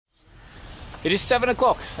It is 7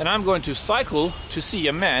 o'clock and I'm going to cycle to see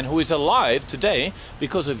a man who is alive today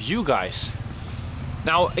because of you guys.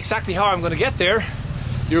 Now, exactly how I'm going to get there,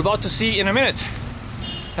 you're about to see in a minute.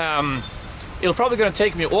 It'll probably going to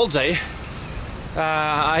take me all day.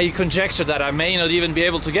 I conjecture that I may not even be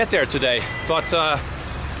able to get there today, but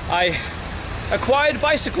I acquired a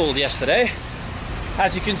bicycle yesterday.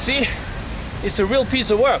 As you can see, it's a real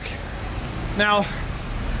piece of work. Now,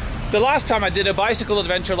 the last time I did a bicycle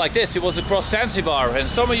adventure like this, it was across Zanzibar, and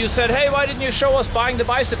some of you said, hey, why didn't you show us buying the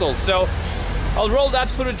bicycle? So I'll roll that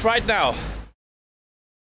footage right now.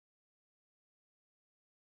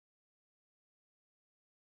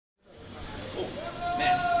 Oh,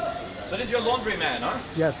 man. So this is your laundry man, huh?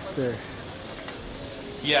 Yes, sir.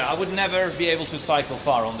 Yeah, I would never be able to cycle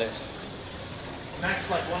far on this. Max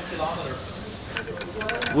like 1 kilometer.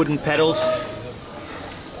 Wooden pedals.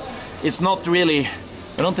 It's not really,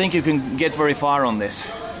 I don't think you can get very far on this.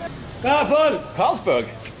 Carlsberg?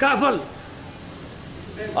 Carlsberg.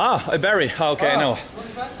 Ah, a berry. Okay, no.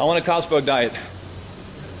 I want a Carlsberg diet.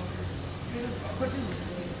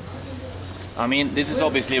 I mean, this is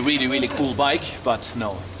obviously a really, really cool bike, but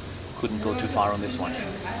no, couldn't go too far on this one.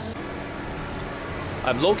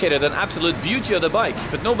 I've located an absolute beauty of the bike,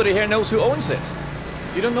 but nobody here knows who owns it.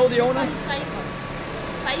 You don't know the owner? Cycle.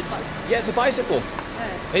 Yes, a bicycle.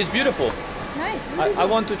 It's beautiful. Nice. I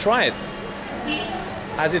want to try it.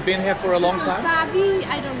 Has it been here for a long time? I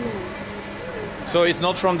don't know. So it's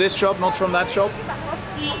not from this shop, not from that shop?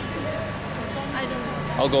 I don't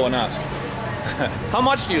know. I'll go and ask. How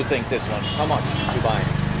much do you think this one? How much to buy?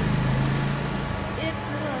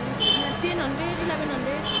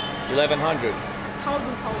 1100. 1100.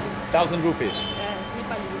 1,000 rupees.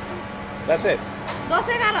 Nepali rupees. That's it.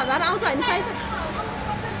 10-11,000 आउँछ हैन cycle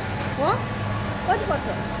हो कति पर्छ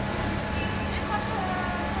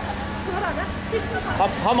 16,000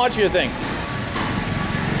 How much do you think?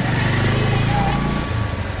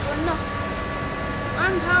 No.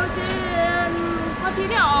 1,000 कति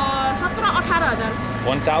रे 17-18,000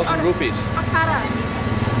 1,000 rupees.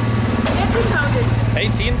 18,000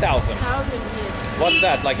 18,000. yes. What's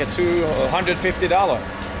that? Like a $250?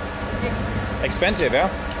 Expensive, yeah?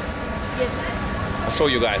 Yes. I'll show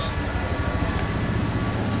you guys.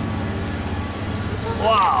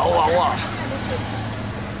 Wow, wow, wow.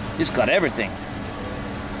 It's got everything.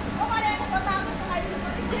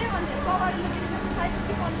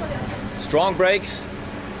 Strong brakes.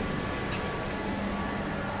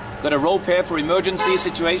 Got a rope here for emergency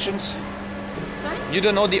situations. Sorry? You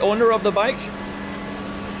don't know the owner of the bike?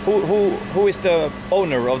 Who is the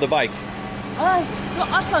owner of the bike? No,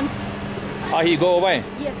 awesome. Ah, he go away.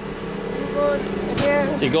 Yes. You go there.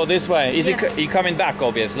 You go this way. Is Yes. he coming back,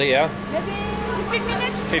 obviously, yeah? Maybe 15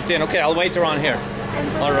 minutes. 15, okay, I'll wait around here.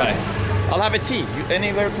 All right. I'll have a tea.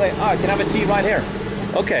 Anywhere play? Ah, I can have a tea right here.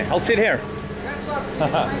 Okay, I'll sit here.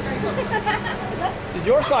 It's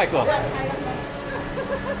your cycle.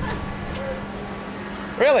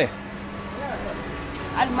 Really?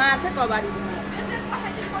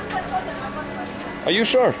 Are you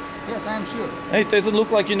sure? Yes, I am sure. Hey, it doesn't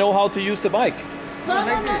look like you know how to use the bike. No,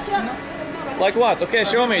 sure. Like what? Okay,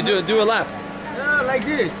 show me. Do a lap. Yeah, like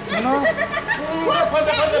this, you know?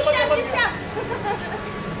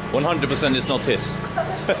 100% is not his.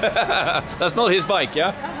 That's not his bike,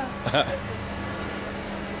 yeah?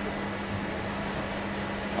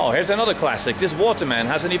 Oh, here's another classic. This Waterman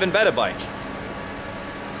has an even better bike.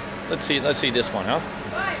 Let's see this one, huh?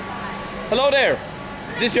 Hello there.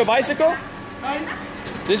 This your bicycle?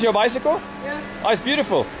 This your bicycle? Yes. Oh, it's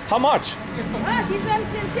beautiful. How much? This one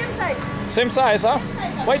same size. Same size, huh?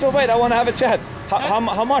 Wait, I want to have a chat.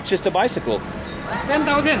 How much is the bicycle?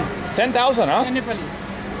 10,000. 10,000, huh? Nepali.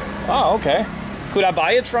 Oh, okay. Could I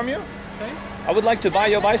buy it from you? Sorry? I would like to buy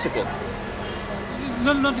your bicycle.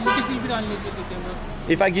 No, not only.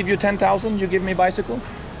 If I give you 10,000, you give me bicycle?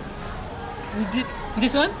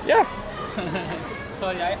 This one? Yeah.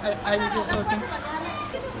 Sorry, I was working.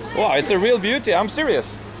 Wow, it's a real beauty. I'm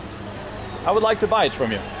serious. I would like to buy it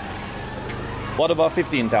from you. What about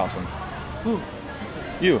 15,000? Who?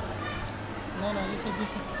 You. No, you said this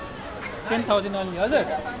is 10,000 only, other?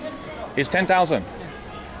 It's 10,000.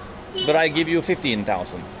 But I give you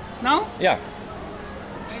 15,000. Now? Yeah.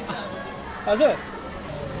 Other?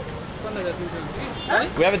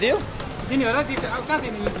 We have a deal?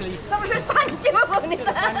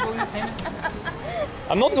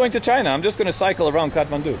 I'm not going to China. I'm just going to cycle around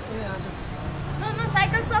Kathmandu. No,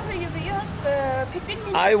 cycle shop. You have 15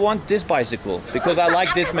 minutes. I want this bicycle because I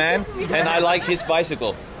like this man and I like his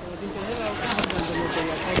bicycle.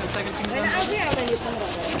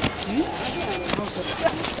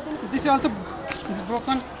 This is also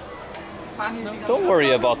broken. Don't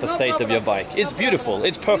worry about the state of your bike. It's beautiful.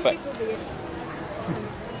 It's perfect.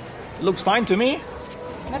 Looks fine to me.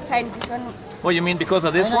 Not fine, this one. What you mean because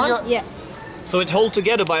of this one? Yeah. So it's held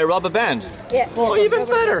together by a rubber band? Yeah. Oh, even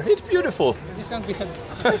better. It's beautiful. This one we have.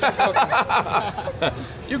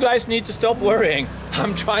 You guys need to stop worrying.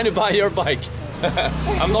 I'm trying to buy your bike.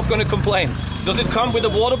 I'm not going to complain. Does it come with the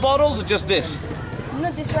water bottles or just this?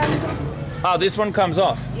 No, this one. Ah, this one comes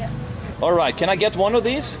off? Yeah. All right, can I get one of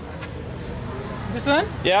these? This one?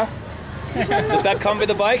 Yeah? Does that come with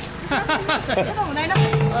the bike?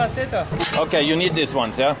 Okay, you need these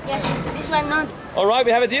ones, yeah? Yeah, this one not. All right,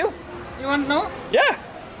 we have a deal? You want no? Yeah!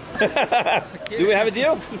 Do we have a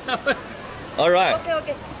deal? All right.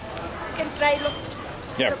 Okay. You can try, look.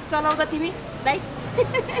 Yeah. Turn on the TV. Right?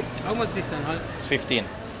 How much this one? It's 15.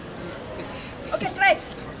 Okay, try.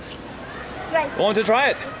 Try. Want to try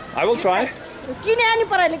it? I will try. Kini ani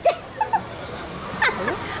parale ke?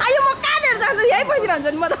 Ayo mo kader janchu yahi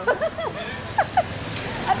basiरहन्छु नि म त.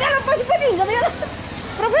 अझै पछि हिँड्छ नि यो.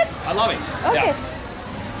 Prophet? I love it. Okay. Yeah.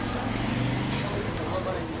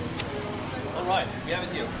 All right, we have a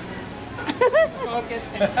deal. Okay.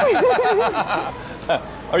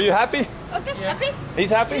 Are you happy? Okay, happy?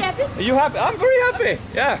 He's happy? You happy? Are you happy? I'm very happy.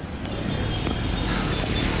 Yeah.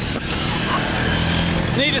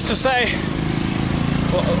 Needless to say,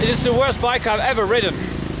 well, it is the worst bike I've ever ridden.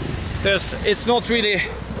 It's not really,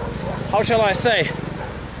 how shall I say,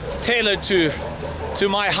 tailored to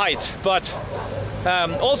my height. But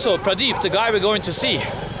also Pradip, the guy we're going to see,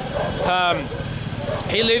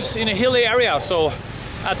 he lives in a hilly area, so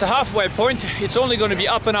at the halfway point it's only going to be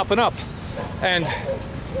up and up and up, and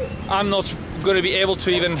I'm not going to be able to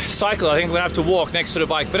even cycle. I think I'm going to have to walk next to the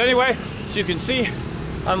bike. But anyway, as you can see,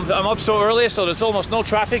 I'm up so early, so there's almost no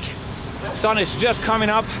traffic. Sun is just coming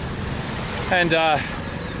up, and I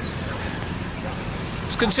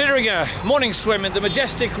was considering a morning swim in the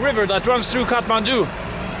majestic river that runs through Kathmandu.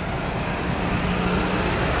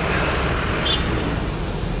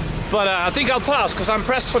 But I think I'll pass because I'm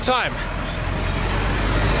pressed for time.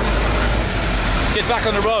 Let's get back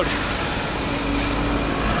on the road.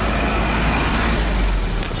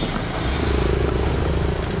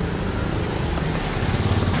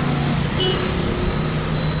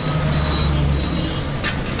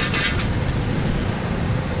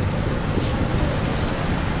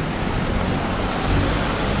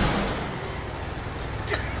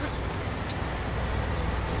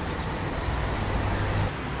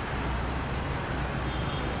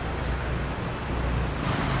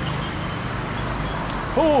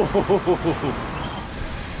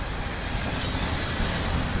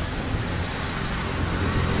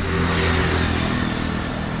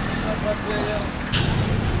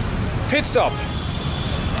 Pit stop.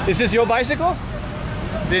 Is this your bicycle?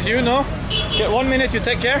 This you? No? Okay, 1 minute, you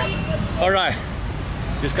take care? Alright.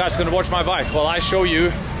 This guy's gonna watch my bike while I show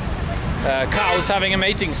you cows having a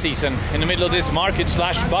mating season in the middle of this market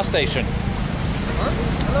slash bus station.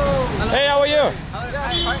 Hello. Hey, how are you?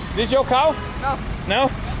 Yeah, fine. This your cow? No, No?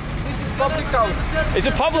 this is public cow. It's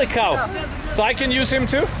a public cow. So I can use him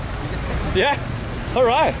too? Yeah?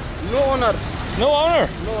 Alright. No owner. No owner?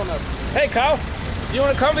 No owner. Hey cow, you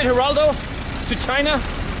wanna come with Geraldo to China?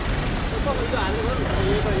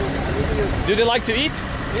 Do they like to eat?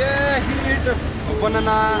 Yeah, he eat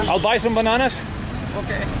banana. I'll buy some bananas.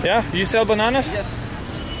 Okay. Yeah? You sell bananas? Yes.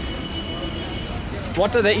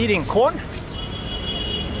 What are they eating? Corn?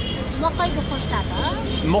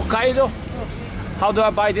 Mokkaido? How do I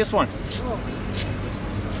buy this one?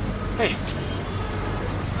 Hey.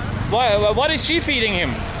 What is she feeding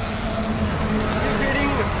him? She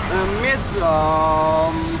feeding maize.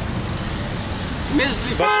 Maize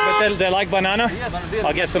leaf. But they like banana? Yes.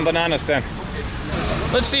 I'll get some bananas then.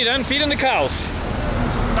 Let's see then, feeding the cows.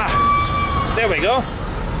 Ah, there we go.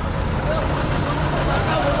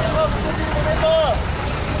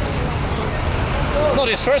 It's not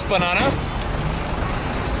his first banana.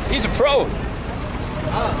 He's a pro.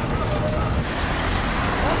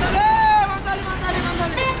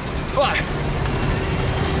 What?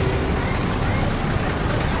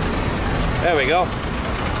 There we go.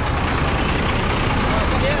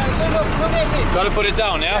 Gotta put it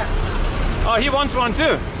down, yeah? Oh, he wants one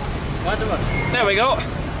too. There we go.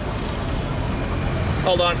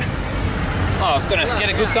 Hold on. Oh, I was gonna get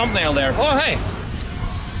a good thumbnail there. Oh, hey.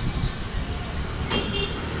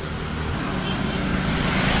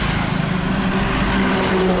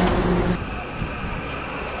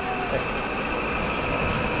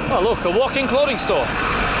 Oh, look, a walk-in clothing store.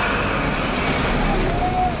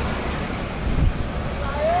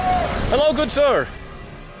 Hello, good sir.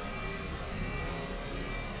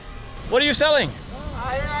 What are you selling?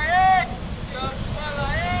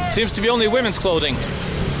 Seems to be only women's clothing.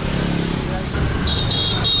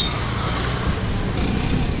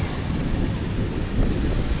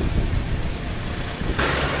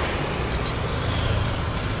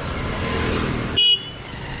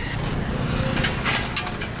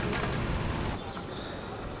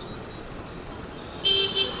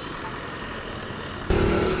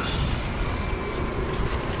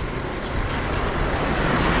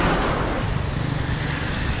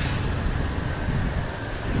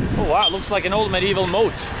 Wow, it looks like an old medieval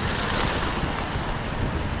moat.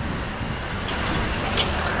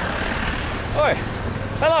 Oi,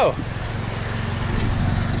 hello.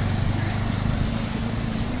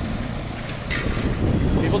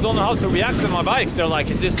 People don't know how to react to my bikes. They're like,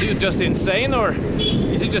 is this dude just insane, or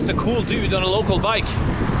is he just a cool dude on a local bike?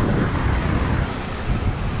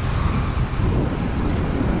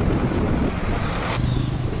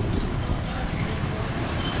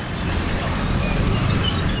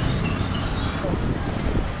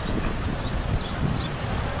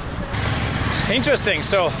 Interesting,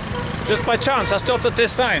 so just by chance I stopped at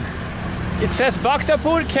this sign. It says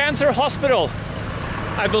Bhaktapur Cancer Hospital.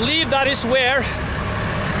 I believe that is where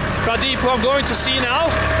Pradip, who I'm going to see now,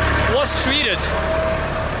 was treated.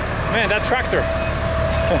 Man, that tractor.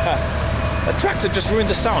 That tractor just ruined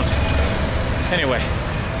the sound. Anyway,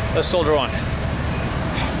 let's soldier on.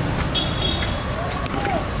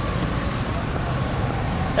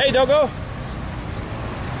 Hey Doggo!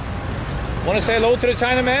 Wanna say hello to the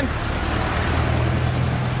Chinaman?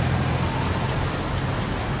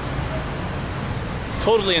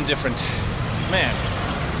 Totally indifferent. Man,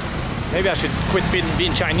 maybe I should quit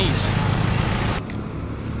being Chinese.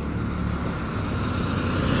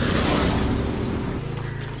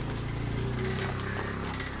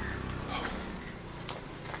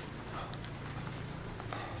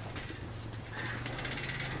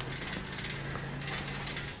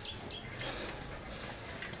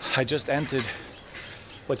 I just entered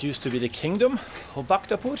what used to be the kingdom of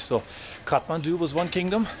Bhaktapur. So Kathmandu was one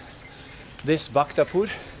kingdom. This Bhaktapur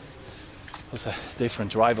was a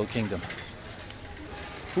different rival kingdom.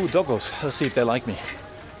 Ooh, doggos. Let's see if they like me.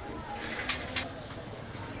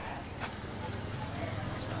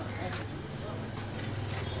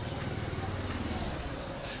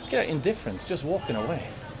 Look at that indifference, just walking away.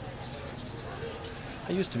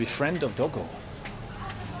 I used to be friend of Doggo.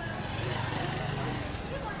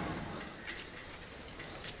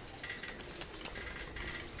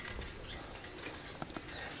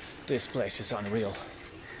 This place is unreal.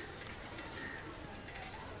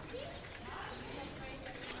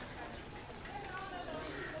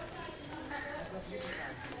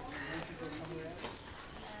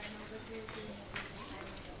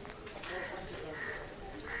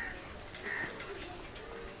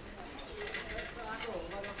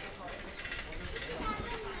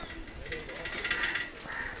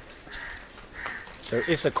 There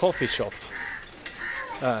is a coffee shop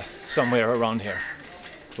somewhere around here,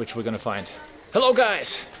 which we're gonna find. Hello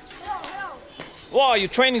guys! Hello. Wow, you're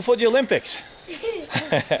training for the Olympics?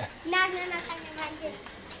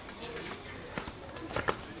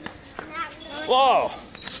 Wow!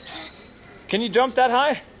 Can you jump that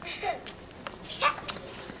high?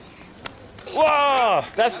 Wow!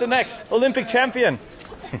 That's the next Olympic champion.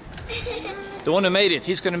 The one who made it,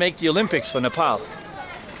 he's gonna make the Olympics for Nepal.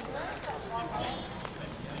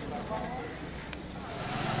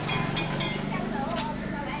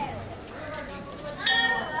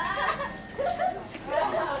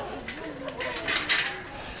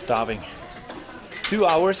 Starving. 2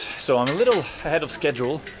 hours, so I'm a little ahead of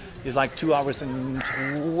schedule. It's like 2 hours and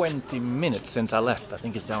 20 minutes since I left. I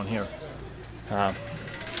think it's down here.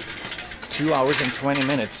 2 hours and 20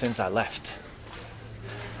 minutes since I left.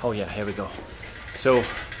 Oh yeah, here we go. So,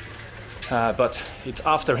 but it's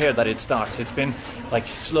after here that it starts. It's been like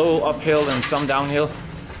slow uphill and some downhill.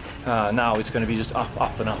 Now it's going to be just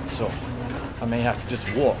up and up. So I may have to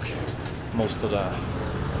just walk most of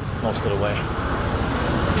the way.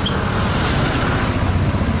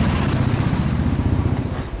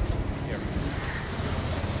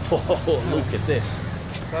 Oh, look at this.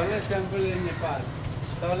 Tallest temple in Nepal.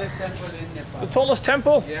 Tallest temple in Nepal. The tallest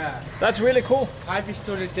temple? Yeah. That's really cool.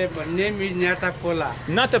 5-story temple. Name is Nyatapola.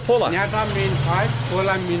 Natapola. Nyata means 5,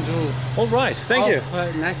 Pola means road. All right, thank you.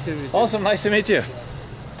 Nice to meet you. Awesome, nice to meet you.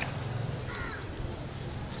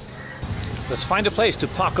 Let's find a place to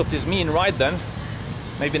park up this mean ride then.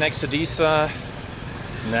 Maybe next to these...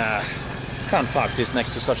 Nah, can't park this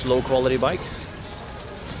next to such low quality bikes.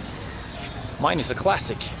 Mine is a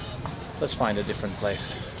classic. Let's find a different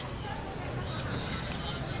place.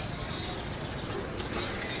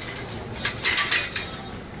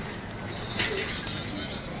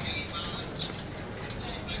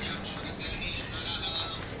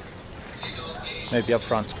 Maybe up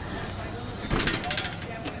front.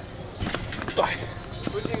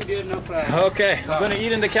 Putting there, no problem. Okay, I'm gonna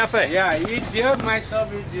eat in the cafe. Yeah, eat there. My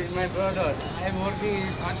shop is there, my brother. I'm working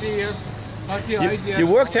 30 years, 38 years. You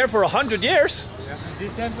worked here for 100 years? Yeah.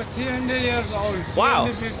 This time for 300 years old. Wow,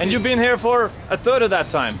 350. and you've been here for a third of that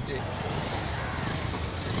time.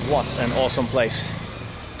 What an awesome place.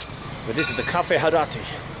 But this is the Cafe Harati.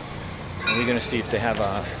 And we're gonna see if they have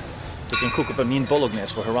they can cook up a mean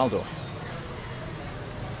bolognese for Geraldo.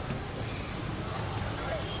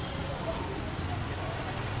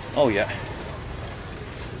 Oh yeah.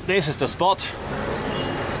 This is the spot.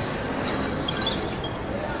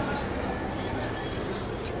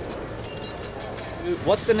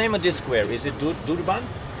 What's the name of this square? Is it Durban?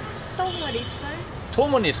 Tomori Square.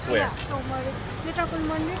 Tomoni Square. Yeah, Tomori. Little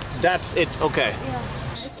Monday. That's it, okay. Yeah.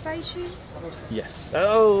 Spicy. Yes.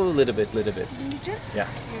 Oh, little bit. Little? Yeah. Yeah.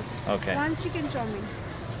 Okay. One chicken chow mein.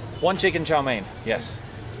 One chicken chow mein. Yes.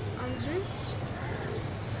 Drinks.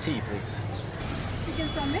 Tea, please. Chicken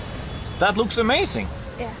chow mein. That looks amazing.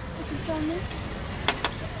 Yeah. Chicken chow mein.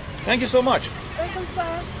 Thank you so much. Welcome,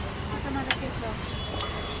 sir. Another ketchup.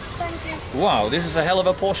 Thank you. Wow, this is a hell of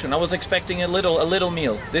a portion. I was expecting a little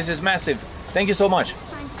meal. This is massive. Thank you so much.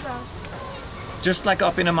 Thanks, sir. Just like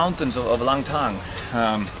up in the mountains of Langtang,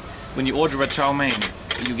 when you order a chow mein,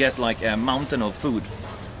 you get like a mountain of food.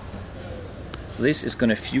 This is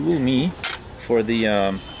gonna fuel me for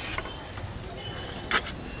the.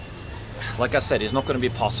 Like I said, it's not gonna be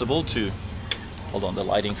possible to. Hold on, the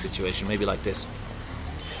lighting situation, maybe like this.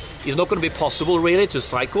 It's not gonna be possible really to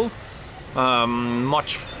cycle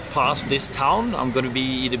much past this town. I'm gonna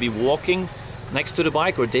either be walking next to the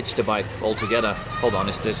bike or ditch the bike altogether. Hold on,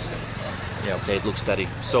 is this? Yeah, okay, it looks steady.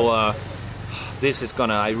 So this is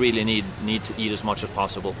gonna, I really need to eat as much as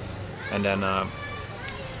possible. And then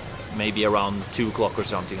maybe around 2 o'clock or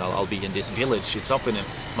something, I'll be in this village. It's up in a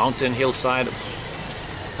mountain hillside.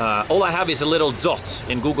 All I have is a little dot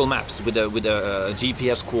in Google Maps with the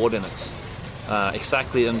GPS coordinates.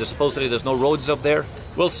 Exactly, and supposedly there's no roads up there.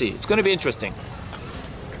 We'll see, it's gonna be interesting.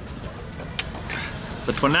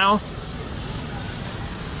 But for now,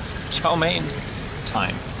 chow mein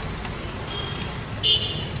time.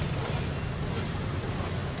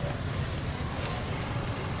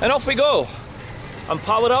 And off we go. I'm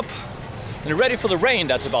powered up and ready for the rain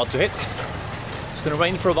that's about to hit. It's gonna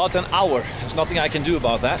rain for about an hour. There's nothing I can do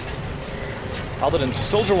about that other than to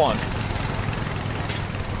soldier on.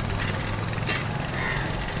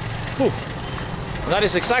 Whew. And that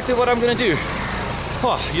is exactly what I'm gonna do.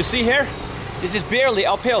 Oh, you see here? This is barely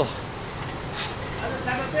uphill.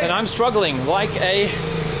 And I'm struggling like a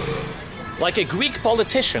Greek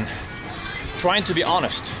politician trying to be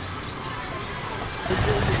honest.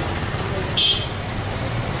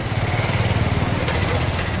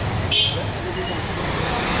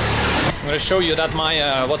 I'm going to show you that my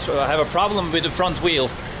I have a problem with the front wheel.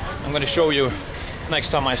 I'm going to show you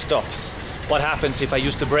next time I stop what happens if I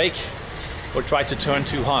use the brake or try to turn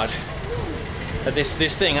too hard. That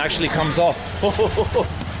this thing actually comes off.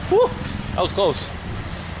 That was close.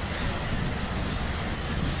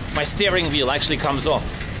 My steering wheel actually comes off.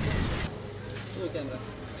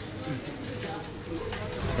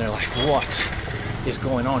 They're like, what is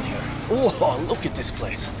going on here? Oh, look at this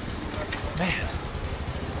place. Man,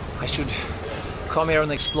 I should come here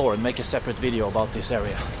and explore and make a separate video about this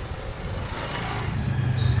area.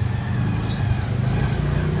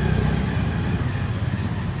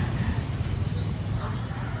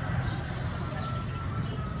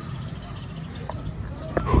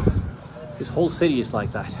 This whole city is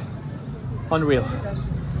like that. Unreal.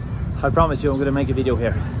 I promise you I'm gonna make a video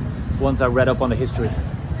here once I read up on the history.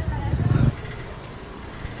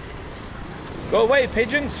 Go away,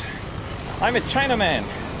 pigeons! I'm a Chinaman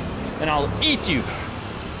and I'll eat you!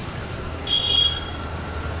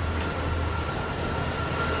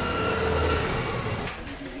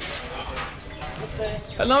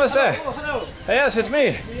 Namaste! Hello. Yes, it's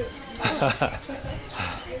me!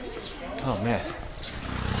 Oh man.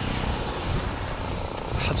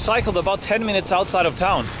 I've cycled about 10 minutes outside of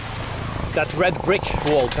town. That red brick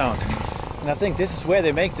wall town. And I think this is where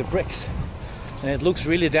they make the bricks. And it looks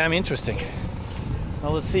really damn interesting.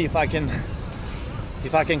 Now let's see if I can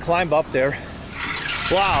climb up there.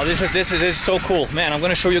 Wow, this is so cool. Man, I'm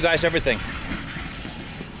gonna show you guys everything.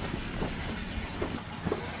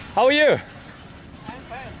 How are you? I'm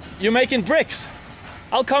fine. You making bricks?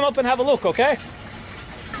 I'll come up and have a look, okay?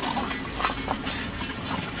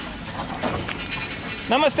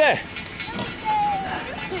 Namaste.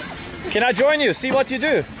 Can I join you? See what you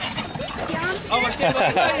do?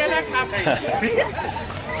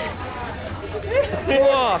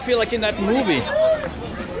 Oh, I feel like in that movie.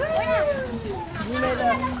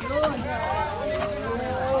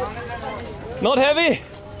 Not heavy?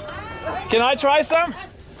 Can I try some? How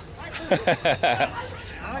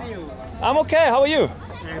are you? I'm okay, how are you?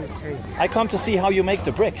 I'm okay. I come to see how you make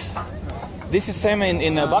the bricks. This is same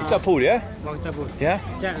in Bhaktapur, yeah? Bhaktapur. Yeah?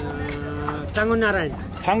 Tangunarayan.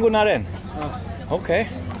 Tangunaren. Okay.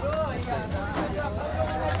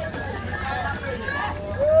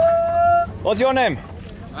 What's your name?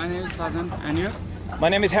 My name is Sajan, and you? My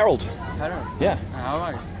name is Harold. Harold. Yeah. How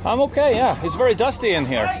are you? I'm okay, yeah. It's very dusty in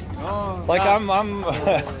here. Oh, Like yeah. I'm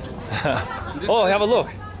Oh, have a look.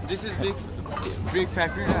 This is big brick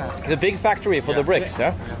factory. Yeah. The big factory for the bricks,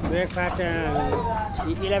 yeah? Breakfast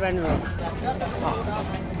 11.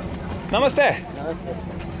 Namaste.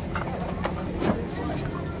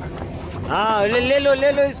 हाँ ले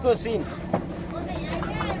लो इसको scene.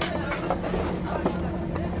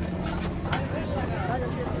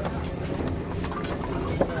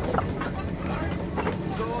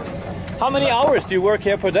 How many hours do you work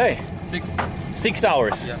here per day? 6. 6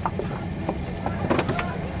 hours. Yeah.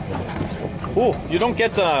 Oh, you don't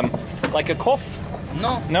get like a cough?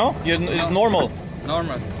 No. No? It's normal.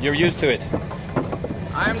 Normal. You're used to it.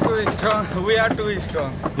 I'm too strong. We are too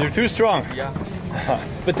strong. You're too strong. Yeah.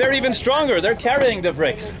 But they're even stronger. They're carrying the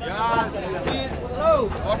bricks. Yeah. See.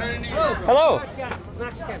 Water in it. Hello.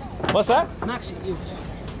 Max cap. What's that? Max use.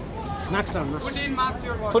 Max on. Put in mask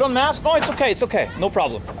your water. Put on mask? No, it's okay. It's okay. No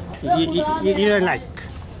problem. You don't like.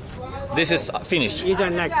 This is finish. You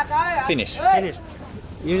don't like. Finish. Finish.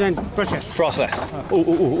 You don't process. Process.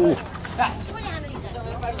 Ooh.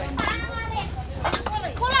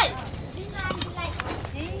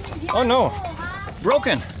 Oh no.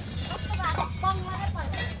 Broken.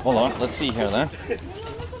 Hold on. Let's see here then.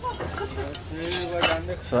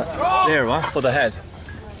 So there, one for the head.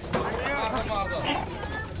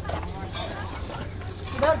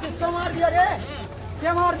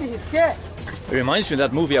 It reminds me of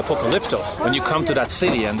that movie Apocalypto, when you come to that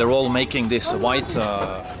city and they're all making this white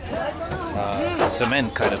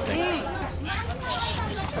cement kind of thing.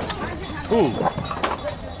 Ooh.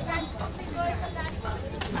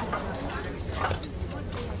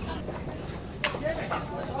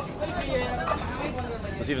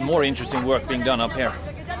 There's even more interesting work being done up here.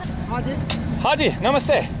 Haji,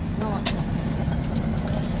 namaste.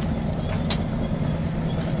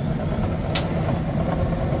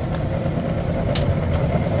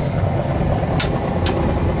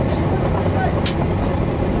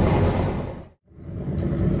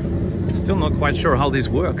 Still not quite sure how this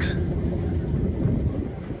works.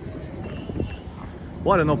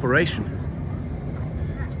 What an operation.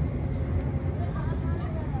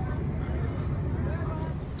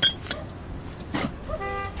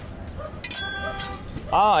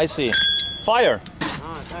 Ah, I see. Fire.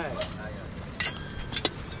 Oh,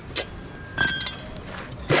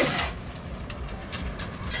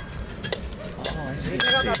 I see.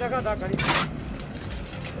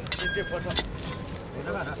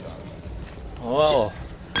 Well,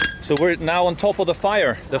 so we're now on top of the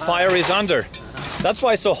fire. The fire is under. That's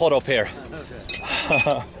why it's so hot up here.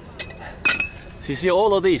 So you see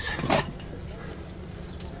all of these.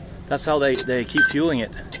 That's how they keep fueling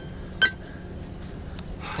it.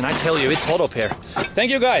 And I tell you, it's hot up here.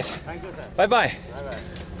 Thank you guys. Thank you, sir. Bye bye.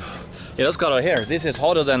 Yeah, let's go here. This is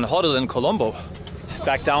hotter than Colombo.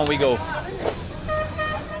 Back down we go.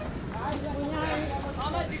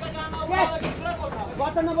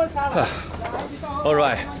 All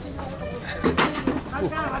right.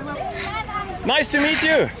 Nice to meet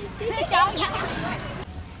you.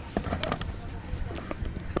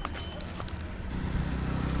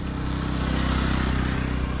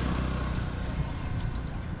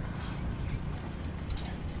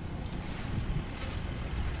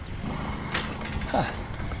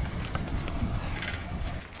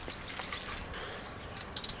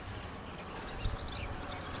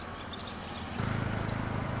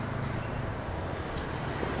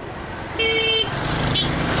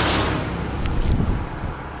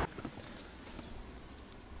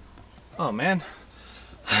 Oh man,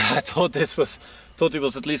 I thought it was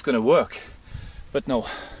at least going to work, but no.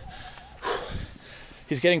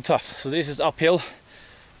 He's getting tough. So this is uphill.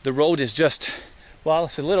 The road is just, well,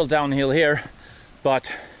 it's a little downhill here,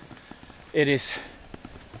 but it is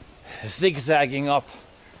zigzagging up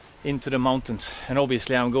into the mountains. And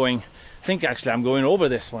obviously I'm going over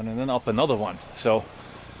this one and then up another one. So,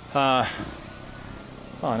 an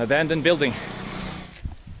abandoned building.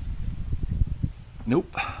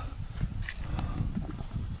 Nope.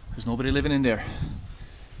 There's nobody living in there.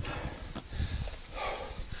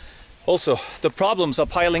 Also, the problems are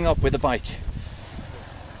piling up with the bike.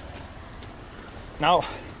 Now,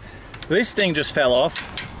 this thing just fell off.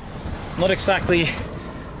 Not exactly,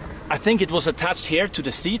 I think it was attached here to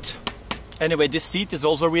the seat. Anyway, this seat is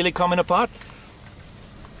also really coming apart.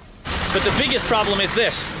 But the biggest problem is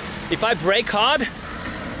this. If I brake hard,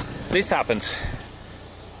 this happens.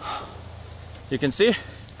 You can see.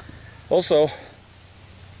 Also,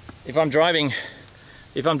 if I'm driving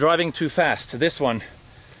too fast, this one,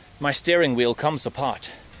 my steering wheel comes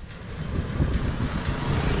apart.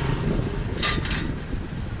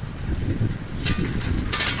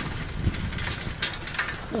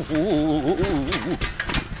 Ooh.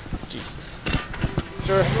 Jesus.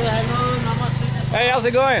 Sure. Hello, namaste. Hey, how's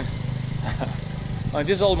it going? Oh,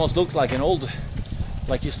 this almost looks like an old,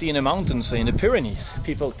 like you see in the mountains in the Pyrenees.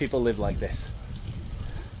 People live like this.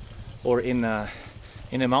 Or in the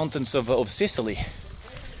mountains of Sicily.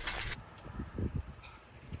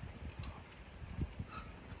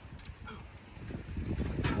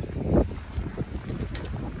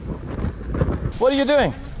 What are you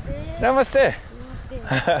doing? Namaste.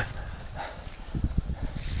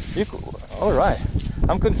 All right.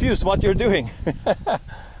 I'm confused what you're doing.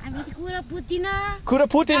 Kura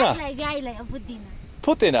Putina.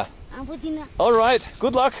 Putina. All right.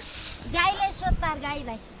 Good luck.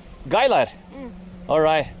 Gailar. All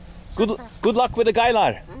right. Good luck with the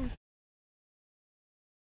Gailar.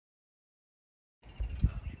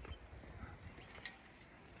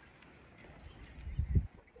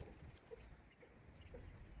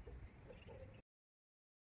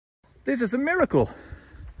 This is a miracle.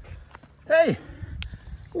 Hey.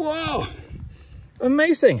 Wow.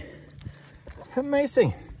 Amazing.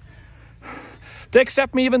 Amazing. They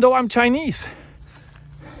accept me even though I'm Chinese.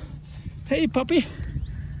 Hey, puppy.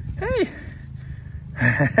 Hey.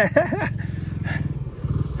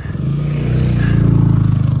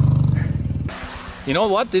 You know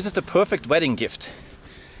what? This is the perfect wedding gift.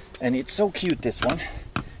 And it's so cute, this one.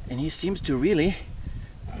 And he seems to really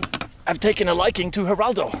have taken a liking to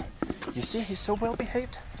Geraldo. You see, he's so well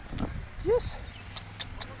behaved. Yes.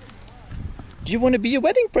 Do you want to be a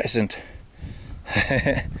wedding present?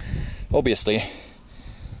 Obviously,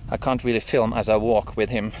 I can't really film as I walk with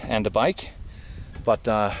him and the bike. But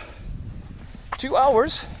 2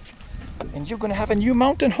 hours and you're gonna have a new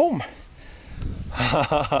mountain home.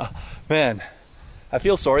 Man, I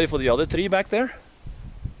feel sorry for the other 3 back there.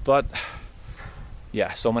 But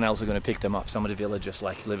yeah, someone else is gonna pick them up. Some of the villagers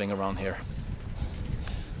like living around here.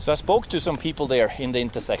 So I spoke to some people there in the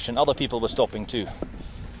intersection. Other people were stopping too.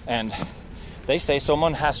 And they say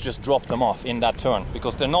someone has just dropped them off in that turn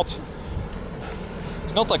because they're not,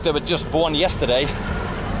 it's not like they were just born yesterday.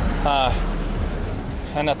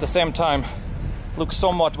 And at the same time look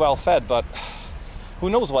somewhat well fed, but who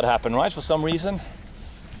knows what happened, right? For some reason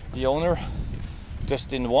the owner just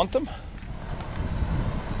didn't want them.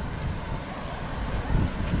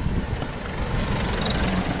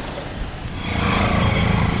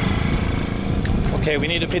 Okay, we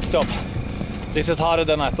need a pit stop. This is harder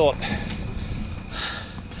than I thought.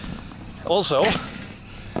 Also,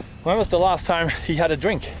 when was the last time he had a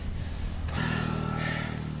drink?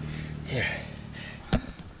 Here.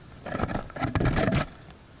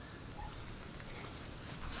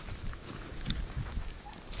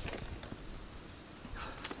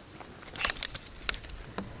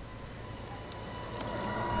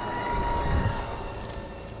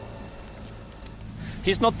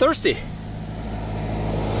 He's not thirsty.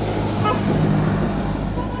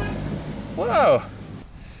 Wow.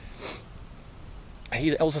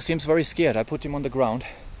 He also seems very scared. I put him on the ground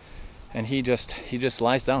and he just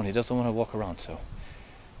lies down. He doesn't want to walk around, so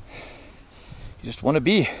he just want to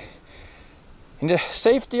be in the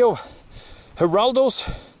safety of Geraldo's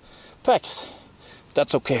pecs.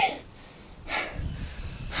 That's okay.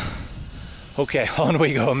 Okay, on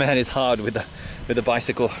we go. Man, it's hard with the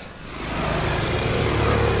bicycle.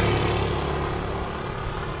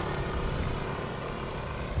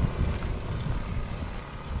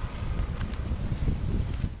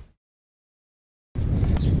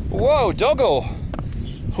 Whoa, Doggo,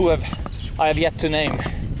 I have yet to name.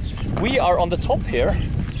 We are on the top here,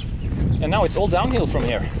 and now it's all downhill from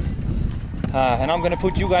here. And I'm gonna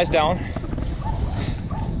put you guys down.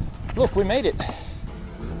 Look, we made it.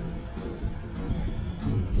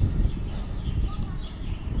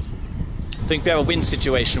 I think we have a wind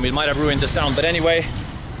situation. We might have ruined the sound, but anyway,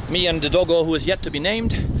 me and the Doggo, who is yet to be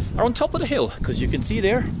named, are on top of the hill, because you can see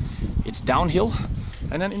there, it's downhill,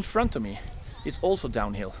 and then in front of me, it's also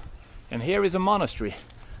downhill. And here is a monastery.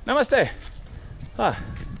 Namaste. Ah.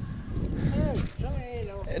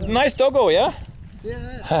 Nice Doggo, yeah?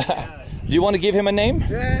 Yeah. Do you want to give him a name?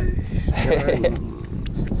 Yeah.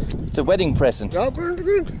 It's a wedding present.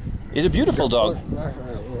 Good. He's a beautiful dog.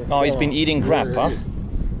 Oh, he's been eating crap, huh?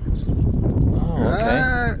 Oh,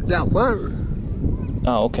 okay.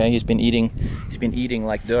 Oh, okay. He's been eating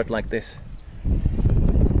like dirt like this.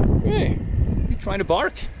 Hey, you trying to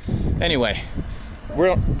bark? Anyway,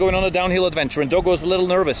 we're going on a downhill adventure, and Doggo's a little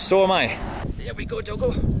nervous. So am I. There we go,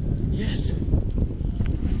 Doggo. Yes.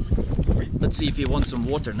 Let's see if he wants some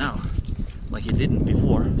water now, like he didn't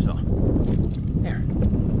before. So, there.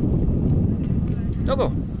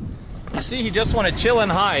 Doggo. You see, he just want to chill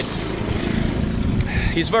and hide.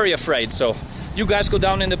 He's very afraid, so you guys go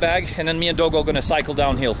down in the bag, and then me and Doggo are gonna cycle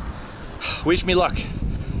downhill. Wish me luck.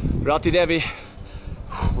 Rati Devi,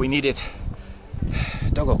 we need it.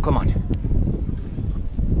 Doggo, come on.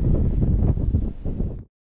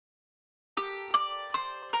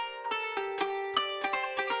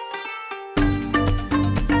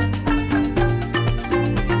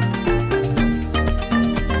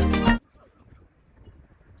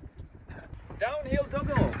 Downhill,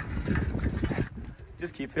 Doggo.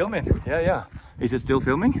 Just keep filming. Yeah. Is it still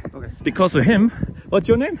filming? Okay. Because of him. What's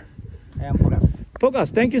your name? I am Pokas.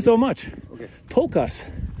 Pokas, thank you so much. Okay. Pokas.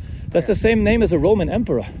 That's the same name as a Roman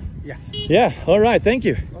emperor. Yeah. Yeah, all right, thank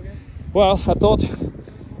you. Okay. Well, I thought,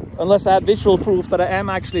 unless I had visual proof that I am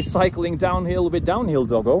actually cycling downhill with Downhill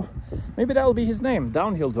Doggo, maybe that'll be his name,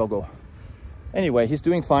 Downhill Doggo. Anyway, he's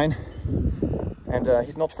doing fine, and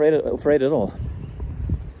he's not afraid at all.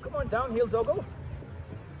 Come on, Downhill Doggo.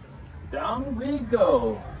 Down we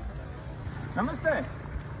go. Namaste.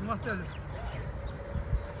 Namaste.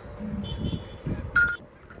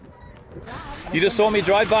 You just saw me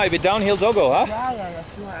drive by with Downhill Doggo, huh? Yeah,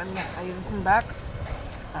 sure. I'm looking back.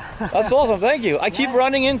 That's awesome, thank you. I keep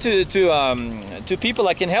running into to people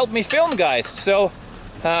that can help me film, guys. So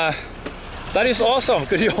that is awesome.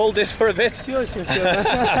 Could you hold this for a bit? Sure.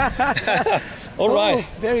 All right.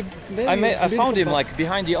 Very I found him like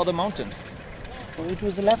behind the other mountain. Oh, it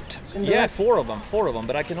was left. In the Yeah, left. four of them,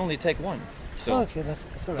 but I can only take one. So, okay, that's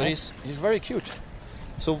all right. but he's very cute.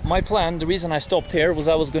 So my plan, the reason I stopped here was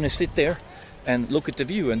I was going to sit there and look at the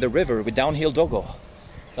view and the river with Downhill Doggo.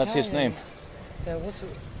 That's his name. You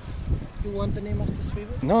want the name of this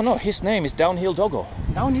river? No, his name is Downhill Doggo.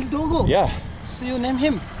 Downhill Doggo? Yeah. So you name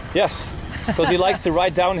him? Yes, because he likes to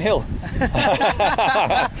ride downhill.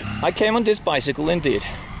 I came on this bicycle indeed.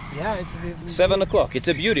 Yeah, it's 7 o'clock. It's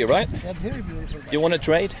a beauty, right? Yeah, very beautiful. Do you want to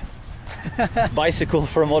trade? Bicycle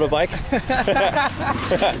for a motorbike?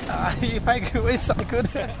 If I wish I could.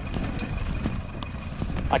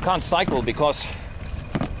 I can't cycle because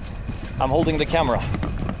I'm holding the camera.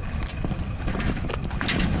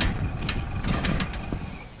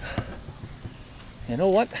 You know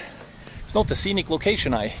what? It's not the scenic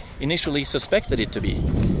location I initially suspected it to be.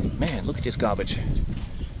 Man, look at this garbage.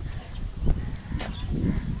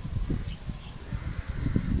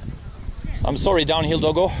 I'm sorry, Downhill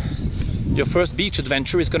Doggo. Your first beach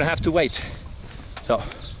adventure is gonna have to wait. So.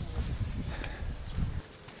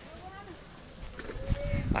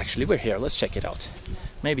 Actually, we're here. Let's check it out.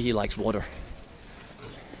 Maybe he likes water.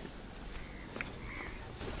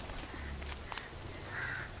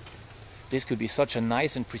 This could be such a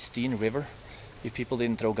nice and pristine river if people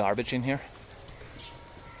didn't throw garbage in here.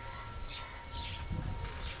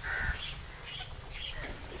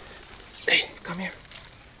 Hey, come here.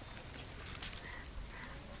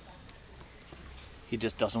 He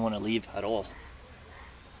just doesn't want to leave at all.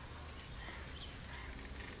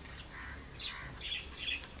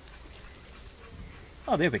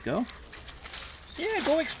 Oh, there we go. Yeah,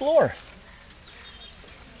 go explore.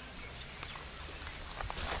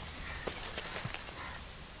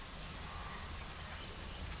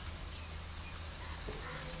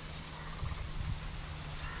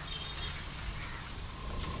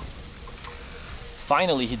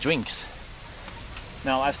 Finally, he drinks.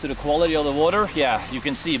 Now, as to the quality of the water, yeah, you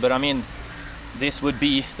can see, but I mean, this would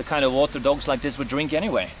be the kind of water dogs like this would drink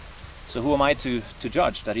anyway. So who am I to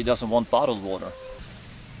judge that he doesn't want bottled water?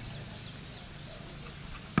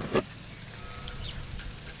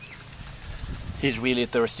 He's really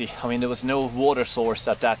thirsty. I mean, there was no water source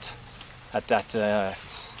at that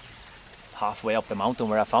halfway up the mountain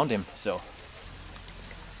where I found him, so.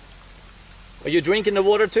 Are you drinking the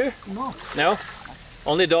water too? No. No?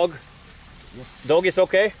 Only dog? Yes. Dog is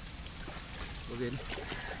okay? Okay.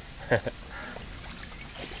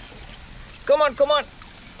 Come on, come on!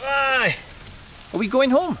 Aye. Are we going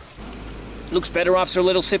home? Looks better after a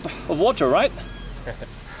little sip of water, right?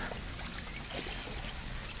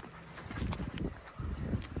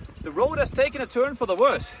 The road has taken a turn for the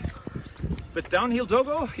worse. But Downhill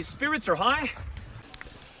Doggo, his spirits are high.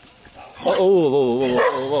 Oh,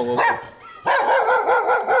 whoa.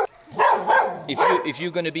 if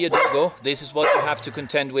you're going to be a doggo, this is what you have to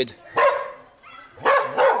contend with.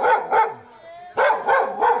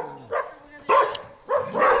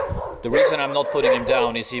 The reason I'm not putting him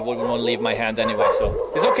down is he wouldn't want to leave my hand anyway,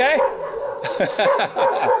 so it's okay.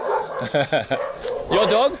 Your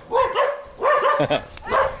dog?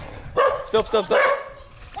 Stop.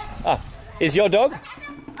 Ah, is your dog?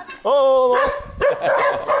 Oh!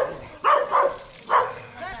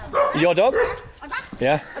 Your dog?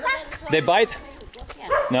 Yeah. They bite?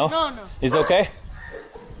 No? No. Is okay?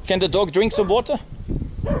 Can the dog drink some water?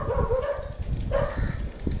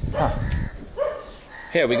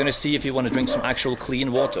 Here, we're gonna see if you want to drink some actual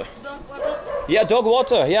clean water. Yeah, dog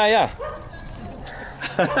water. Yeah.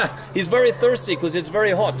 He's very thirsty because it's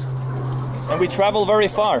very hot. And we travel very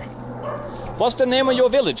far. What's the name of your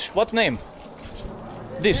village? What name?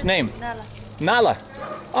 This name? Nala.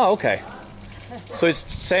 Oh, okay. So it's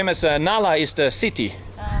same as Nala is the city.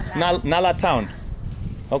 Nala town.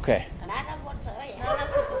 Okay.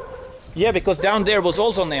 Yeah, because down there was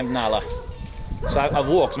also named Nala. So I've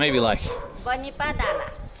walked maybe like...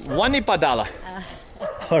 Wanipadala.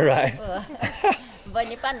 All right.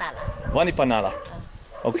 Wanipanala.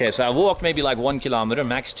 Okay, so I walked maybe like 1 kilometer,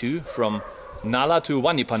 max 2, from Nala to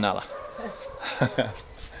Wanipanala.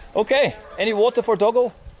 Okay, any water for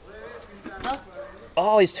Doggo? No.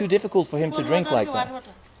 Oh, it's too difficult for him to drink like that.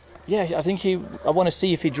 Yeah, I think I want to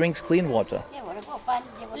see if he drinks clean water.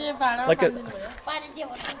 Like a...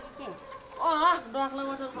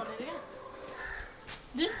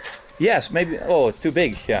 This? Yes, maybe. Oh, it's too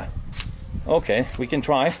big. Yeah. Okay, we can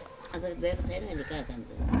try.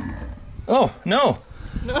 Oh, no.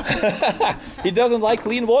 He doesn't like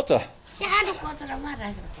clean water.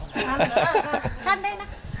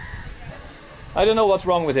 I don't know what's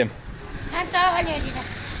wrong with him.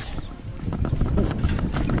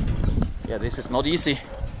 Yeah, this is not easy.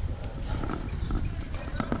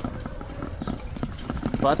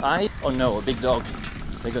 But oh no, a big dog.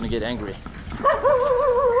 They're gonna get angry.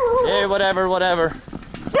 Hey, whatever.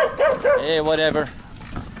 Hey, whatever.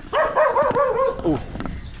 Ooh.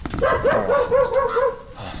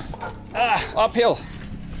 Uphill.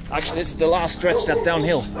 Actually, this is the last stretch that's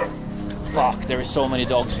downhill. Fuck, there is so many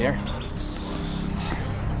dogs here.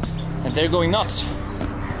 And they're going nuts.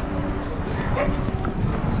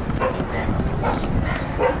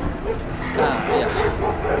 Yeah.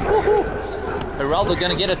 Geraldo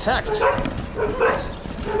gonna get attacked.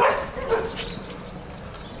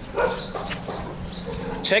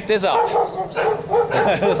 Check this out.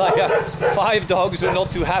 Like 5 dogs are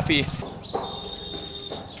not too happy.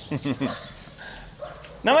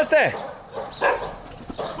 Namaste.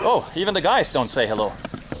 Oh, even the guys don't say hello.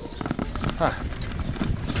 Huh.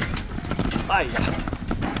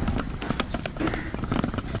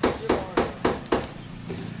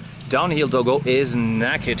 Downhill Doggo is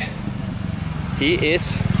knackered. He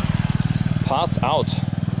is passed out.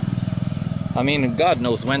 I mean, God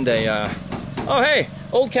knows when they... Oh, hey,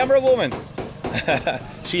 old camera woman.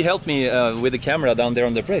 She helped me with the camera down there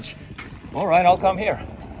on the bridge. All right, I'll come here.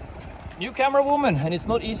 New camera woman, and it's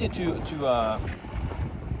not easy to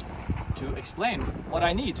explain what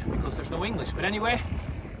I need because there's no English. But anyway,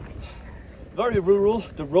 very rural.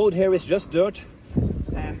 The road here is just dirt,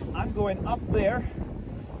 and I'm going up there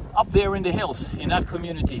in the hills in that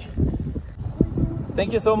community.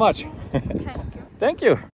 Thank you so much. Thank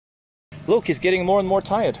you. Look, he's getting more and more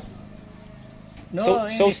tired. No,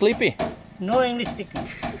 so sleepy. No English speaking.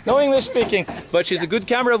 No English speaking, but she's a good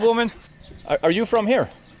camera woman. Are you from here?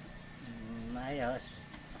 My house.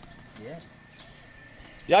 Yeah.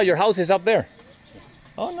 Yeah, your house is up there. Yeah.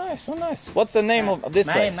 Oh, nice, oh nice. What's the name of this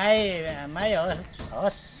place? My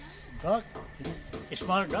house dog,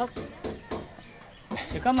 small dog.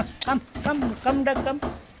 You come, dog.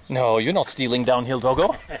 No, you're not stealing downhill,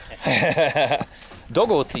 Doggo.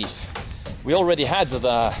 Doggo thief. We already had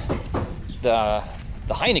the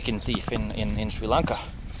Heineken thief in Sri Lanka.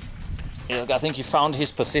 I think he found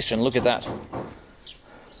his position. Look at that.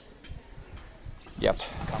 Yep.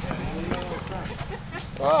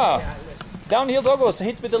 Ah, downhill Doggos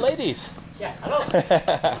hit with the ladies. Yeah, hello.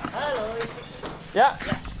 Hello. Yeah.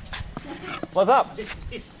 What's up?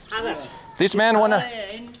 This father. This man wanna...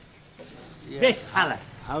 This father.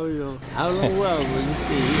 How are you? How long will you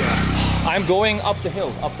stay here? I'm going up the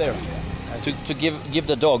hill, up there, to give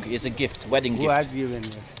the dog is a gift, wedding Who gift. has given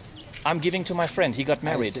it? I'm giving to my friend. He got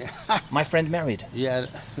married. My friend married. Yeah.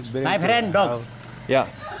 My friend dog. Yeah.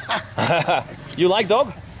 You like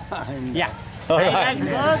dog? Yeah. All I right. like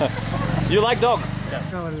dog. You like dog?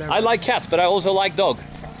 I like cat, but I also like dog.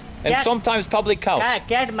 And Cat. sometimes public cows.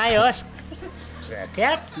 Cat, my house.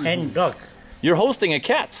 Cat and dog. You're hosting a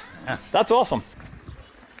cat. That's awesome.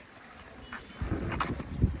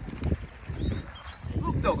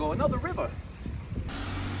 Look, Doggo, another river.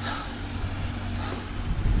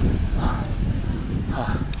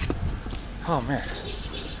 Oh man.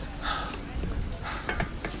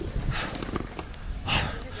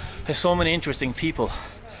 There's so many interesting people,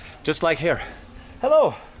 just like here.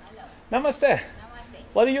 Hello. Namaste.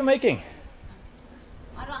 What are you making?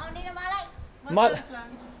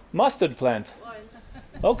 Mustard plant.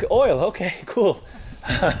 Okay, oil. Okay, cool.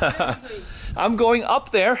 I'm going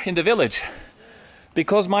up there in the village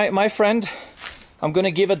because my friend, I'm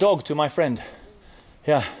gonna give a dog to my friend.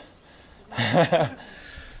 Yeah.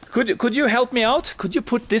 Could you help me out? Could you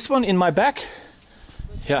put this one in my back?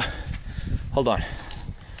 Yeah. Hold on.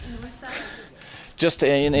 Just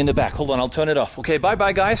in the back. Hold on, I'll turn it off. Okay,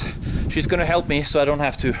 bye-bye, guys. She's gonna help me so I don't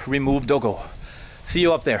have to remove Doggo. See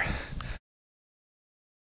you up there.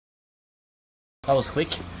 That was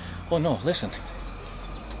quick. Oh no, listen.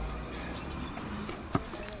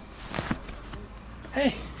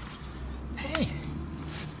 Hey. Hey.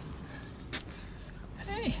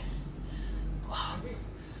 Hey. Wow.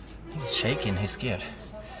 He's shaking, he's scared.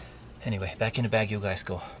 Anyway, back in the bag you guys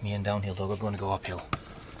go. Me and Downhill Dog are gonna go uphill.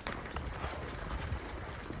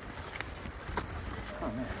 Oh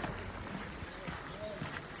man.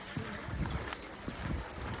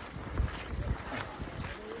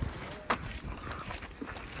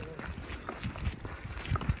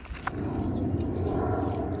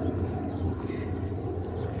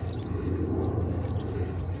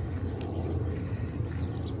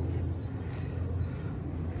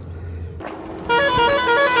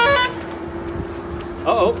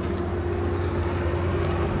 Uh-oh.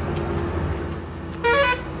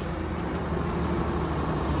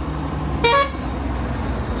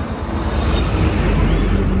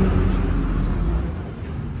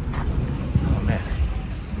 Oh man.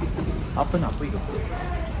 Up and up we go.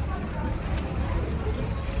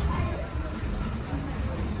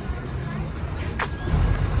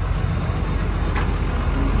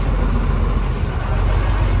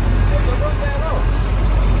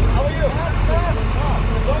 How are you?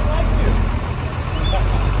 Don't like you.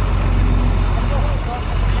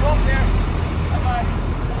 You up there? Bye-bye.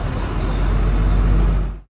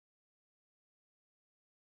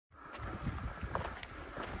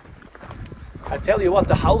 I tell you what,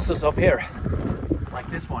 the houses up here, like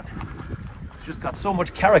this one, just got so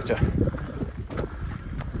much character. I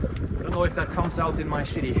don't know if that comes out in my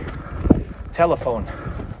shitty telephone.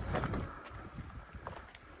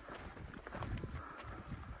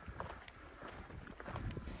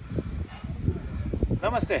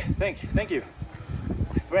 Namaste. Thank you.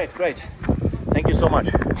 Great. Thank you so much.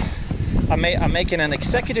 I'm making an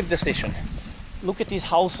executive decision. Look at these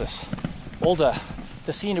houses, all the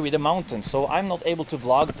scenery, the mountains. So I'm not able to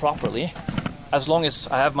vlog properly as long as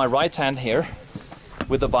I have my right hand here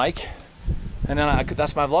with the bike, and then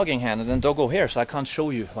that's my vlogging hand, and then Doggo here, so I can't show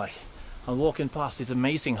you. Like, I'm walking past these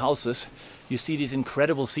amazing houses. You see this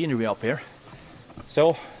incredible scenery up here.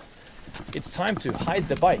 So it's time to hide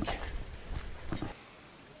the bike.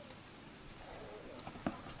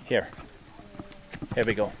 Here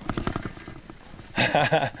we go.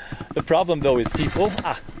 The problem though is people,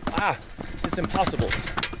 it's impossible.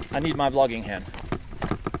 I need my vlogging hand.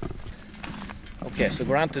 Okay, so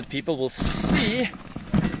granted people will see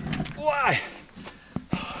why.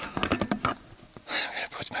 I'm gonna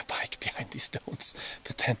put my bike behind these stones,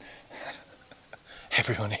 but then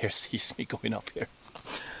everyone here sees me going up here.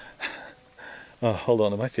 Oh, hold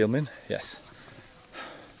on, am I filming? Yes.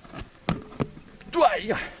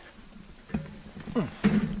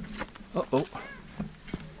 Uh-oh.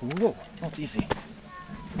 Whoa, not easy.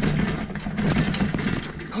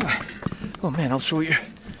 Oh man, I'll show you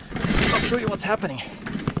what's happening.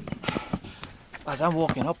 As I'm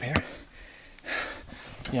walking up here.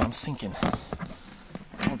 Yeah, I'm sinking.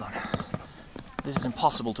 Hold on. This is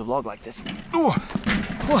impossible to vlog like this. Oh,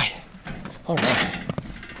 why? All right.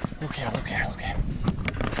 Look here.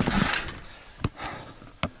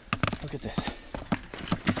 Look at this.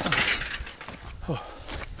 Oh.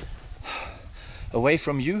 Away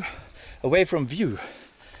from you, away from view,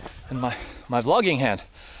 and my vlogging hand.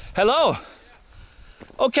 Hello.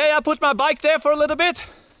 Okay, I put my bike there for a little bit.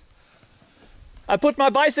 I put my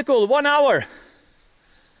bicycle 1 hour.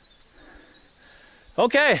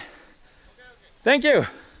 Okay. Thank you.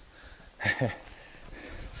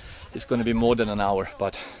 It's going to be more than an hour,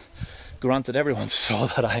 but granted everyone saw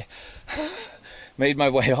that I made my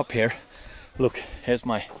way up here. Look, here's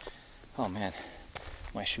my, oh man,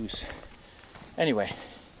 my shoes. Anyway,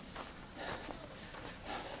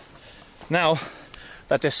 now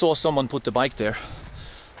that they saw someone put the bike there,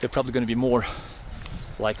 they're probably going to be more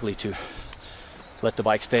likely to let the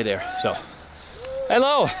bike stay there. So,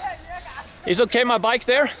 hello! Is okay my bike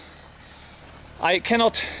there? I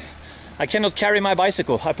cannot carry my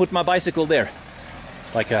bicycle. I put my bicycle there.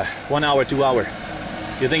 Like 1 hour, 2 hour.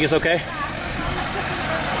 You think it's okay?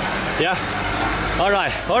 Yeah?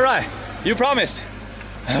 Alright, alright. You promised.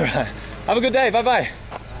 Alright. Have a good day, bye-bye.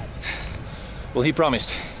 Well, he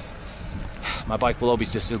promised. My bike will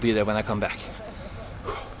obviously still be there when I come back.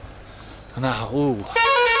 Now, ooh.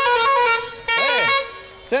 Hey!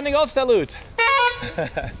 Sending off salute!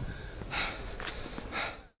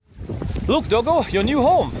 Look, Doggo, your new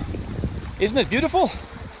home! Isn't it beautiful?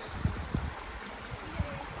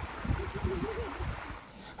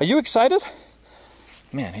 Are you excited?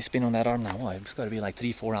 Man, he's been on that arm now. Well, it's got to be like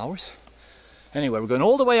 3-4 hours. Anyway, we're going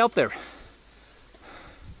all the way up there.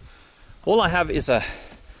 All I have is a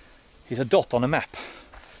dot on a map.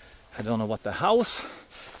 I don't know what the house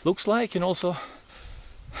looks like, and also,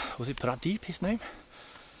 was it Pradip, his name?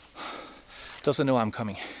 Doesn't know I'm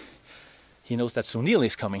coming. He knows that Sunil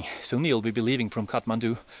is coming. Sunil will be leaving from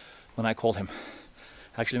Kathmandu when I call him.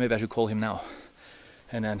 Actually, maybe I should call him now.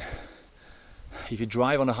 And then, if you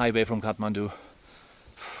drive on the highway from Kathmandu, you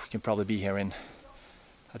can probably be here in,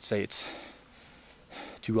 I'd say it's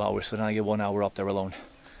 2 hours, so then I get 1 hour up there alone.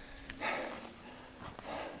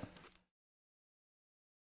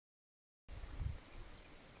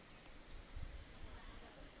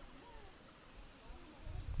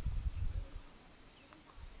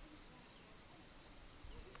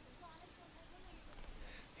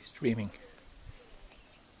 He's dreaming.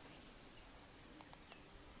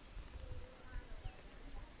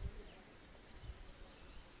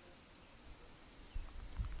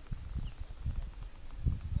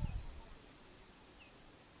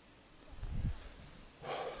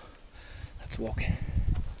 Let's walk.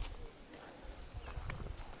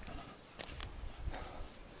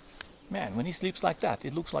 Man, when he sleeps like that,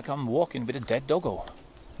 it looks like I'm walking with a dead doggo.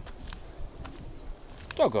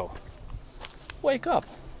 Doggo, wake up.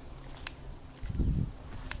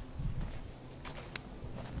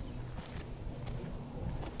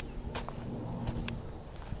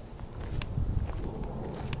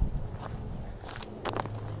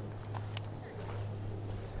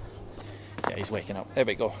 Yeah, he's waking up. There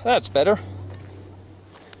we go. That's better.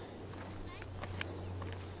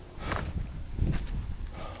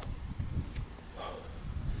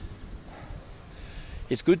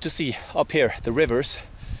 It's good to see up here the rivers.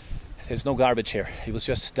 There's no garbage here. It was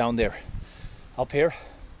just down there. Up here,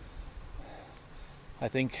 I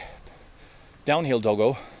think downhill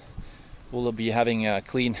Doggo will be having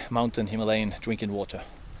clean mountain Himalayan drinking water.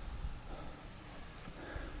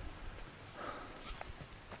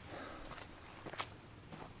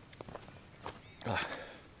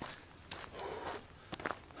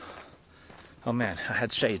 Oh man, I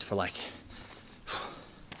had shade for like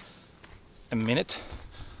a minute.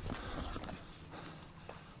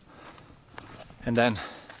 And then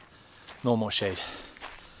no more shade.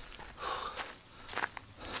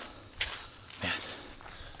 Man.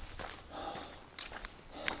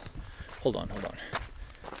 Hold on.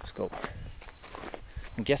 Let's go.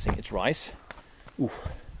 I'm guessing it's rice. Ooh.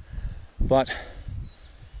 But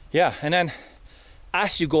yeah, and then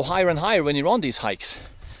as you go higher and higher when you're on these hikes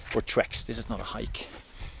or treks, this is not a hike,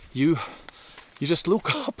 you just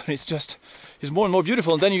look up and it's more and more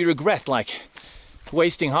beautiful, and then you regret like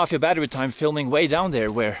wasting half your battery time filming way down there,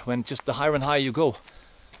 when just the higher and higher you go,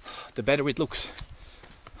 the better it looks.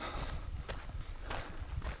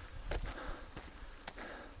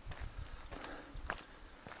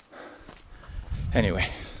 Anyway,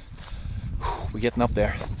 we're getting up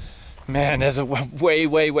there. Man, there's a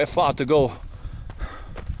way far to go.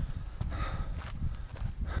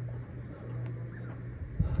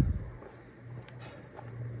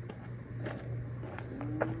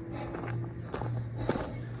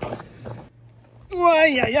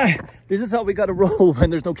 Yeah. This is how we gotta roll when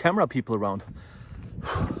there's no camera people around.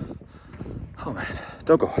 Oh man,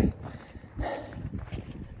 Doggo.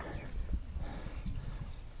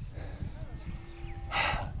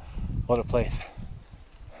 What a place.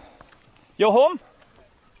 Your home?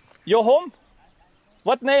 Your home?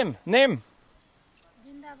 What name?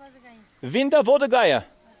 Vinda Vodogaya.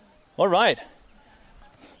 All right.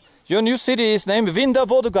 Your new city is named Vinda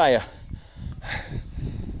Vodogaya.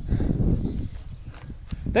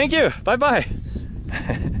 Thank you. Bye-bye.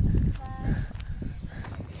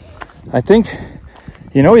 I think,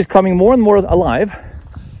 he's coming more and more alive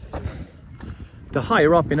the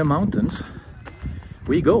higher up in the mountains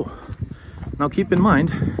we go. Now keep in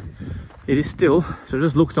mind, it is still, so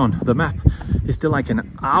just looked on the map, it's still like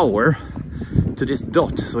an hour to this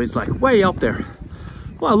dot, so it's like way up there.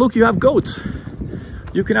 Wow, look, you have goats.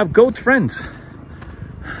 You can have goat friends.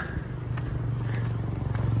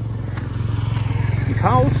 And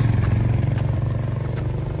cows.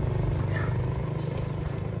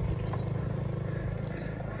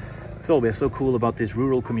 It's always so cool about these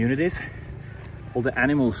rural communities. All the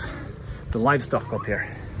animals, the livestock up here.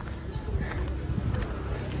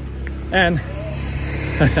 And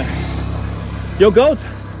your goat?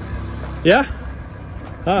 Yeah?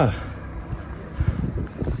 Ah.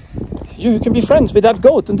 You can be friends with that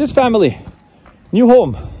goat and this family. New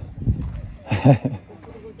home.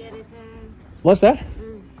 What's that?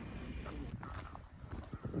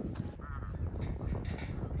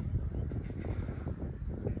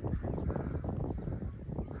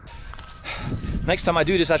 Next time I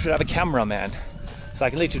do this, I should have a cameraman, so I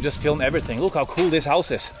can literally just film everything. Look how cool this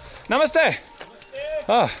house is. Namaste.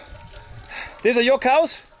 Ah, these are your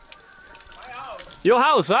cows? My house. Your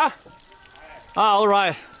house, huh? Ah, all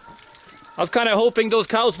right. I was kind of hoping those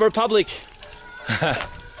cows were public.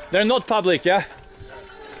 They're not public, yeah?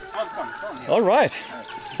 Come. All right.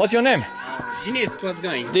 What's your name? Dinesh, what's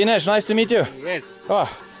going? Dinesh, nice to meet you. Yes. Oh,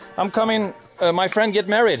 I'm coming. My friend get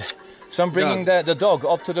married, so I'm bringing the dog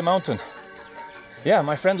up to the mountain. Yeah,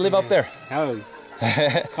 my friend live up there. How?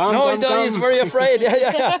 No, he's very afraid.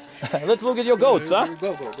 Yeah. Let's look at your goats, huh?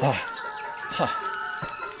 Go.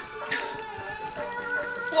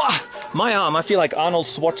 My arm, I feel like Arnold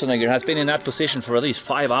Schwarzenegger has been in that position for at least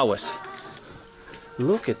 5 hours.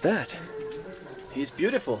 Look at that. He's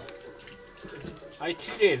beautiful. 2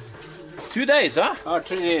 days. 2 days, huh? Oh,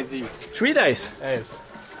 3 days. 3 days? Yes.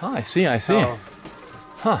 Oh, I see. Oh.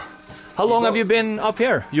 Huh. How long have you been up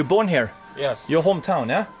here? You're born here? Yes. Your hometown,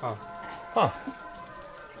 yeah? Oh. Huh.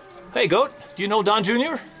 Hey, goat, do you know Don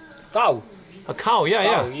Jr.? Cow. A cow,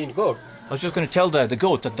 yeah. Cow in goat. I was just going to tell the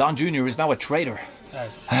goat that Don Jr. is now a traitor.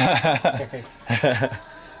 Yes.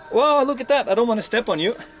 Whoa, look at that. I don't want to step on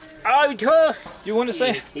you. Oh, You want to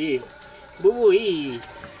say? Boo.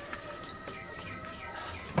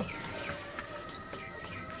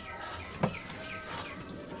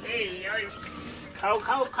 Hey, yes. Cow.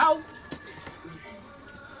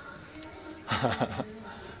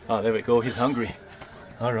 Oh, there we go. He's hungry.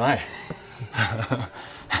 All right.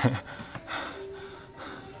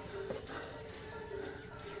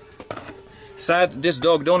 Sad, this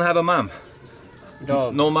dog don't have a mom.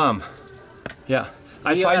 Dog. No mom. Yeah.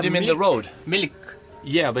 I find him in the road. Milk.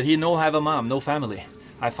 Yeah, but he no have a mom, no family.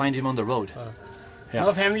 I find him on the road. Yeah.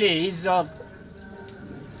 No family. He's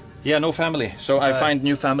Yeah, no family. So I find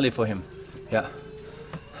new family for him. Yeah.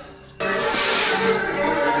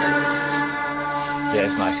 Yeah,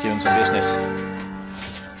 it's nice. Give him some business.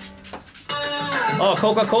 Oh,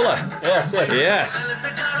 Coca-Cola. Yes. Yes.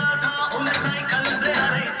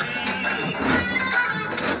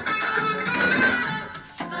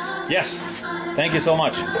 Yes. Thank you so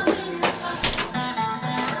much.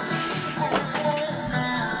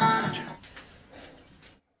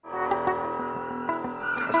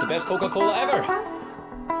 That's the best Coca-Cola ever.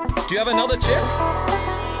 Do you have another chip?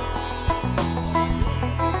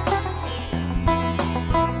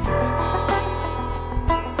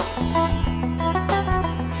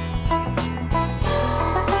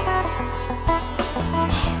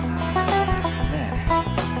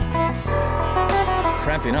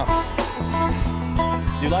 Cramping up.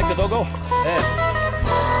 Do you like the Doggo? yes.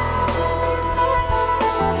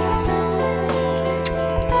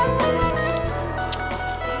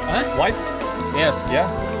 Huh? Wife? Yes. Yeah?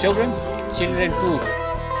 Children? Children too.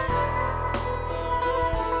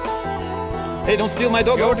 Hey, don't steal my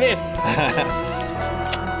Doggo. This.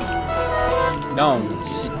 Down.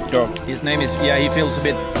 Sit dog. His name is, he feels a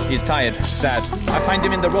bit, he's tired, sad. I find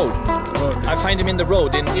him in the road. I find him in the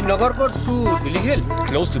road in Nagarkot to Bilihil.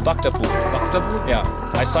 close to Bhaktapur. Bhaktapur.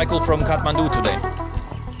 Yeah, I cycled from Kathmandu today.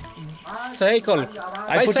 Cycle.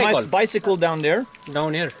 I put my bicycle down there,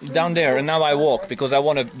 Down here. and now I walk because I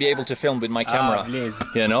want to be able to film with my camera. Please.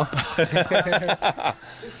 You know?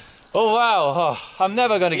 Oh wow, oh, I'm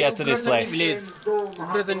never gonna get to this place.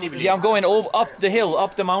 Yeah, I'm going up the hill,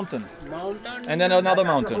 up the mountain. And then another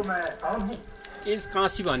mountain. Is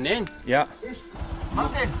Kasiban, Yeah.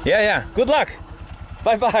 Yeah. Good luck.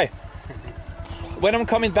 Bye. When I'm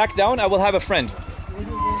coming back down, I will have a friend.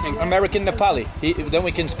 American Nepali. Then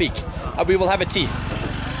we can speak. We will have a tea.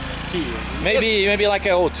 Maybe like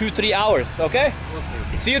 2-3 hours. Okay?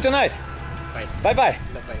 See you tonight. Bye.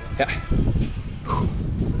 Yeah.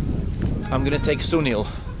 I'm gonna take Sunil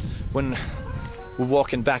when we're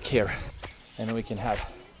walking back here, and then we can have.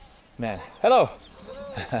 Man, hello.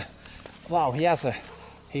 Wow, he has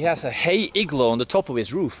a hay igloo on the top of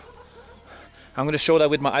his roof. I'm going to show that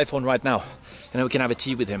with my iPhone right now, and then we can have a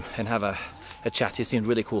tea with him and have a chat. He seemed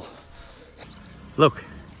really cool. Look,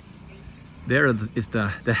 there is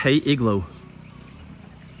the hay igloo.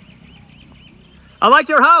 I like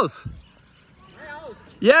your house. My house?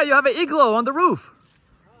 Yeah, you have an igloo on the roof.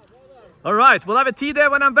 All right, we'll have a tea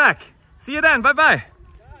there when I'm back. See you then. Bye bye.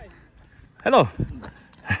 Hello.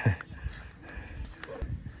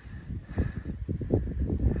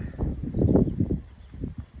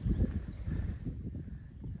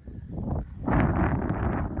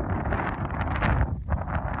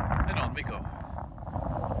 And on we go.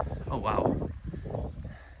 Oh wow.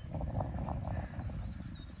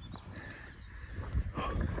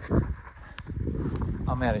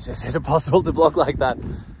 Oh man, it's just impossible to block like that.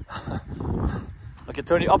 I can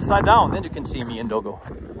turn you upside down, then you can see me in Doggo.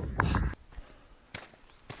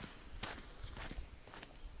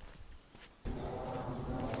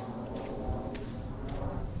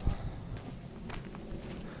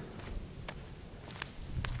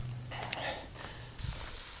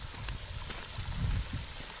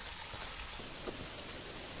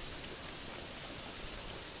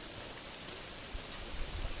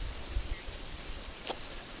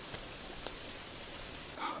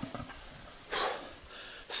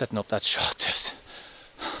 Setting up that shot test.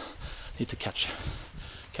 Need to catch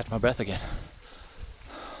my breath again.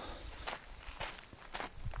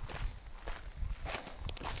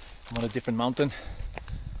 I'm on a different mountain,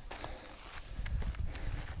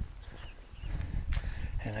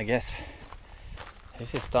 and I guess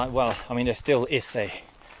this is time. Well, I mean, there still is a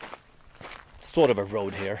sort of a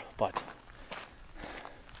road here, but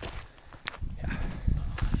yeah,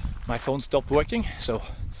 my phone stopped working, so.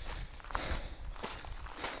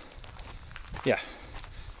 Yeah,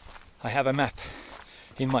 I have a map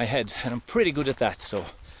in my head and I'm pretty good at that, so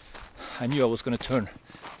I knew I was going to turn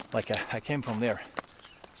like I came from there,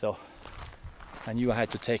 so I knew I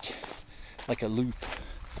had to take like a loop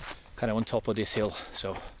kind of on top of this hill.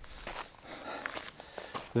 So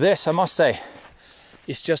this, I must say,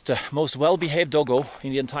 is just the most well-behaved doggo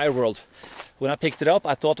in the entire world. When I picked it up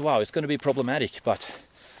I thought, wow, it's going to be problematic, but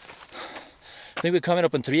I think we're coming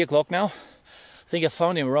up on 3 o'clock now. I think I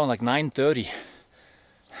found him around like 9:30.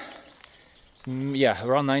 Yeah,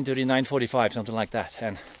 around 9:30, 9:45, something like that.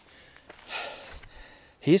 And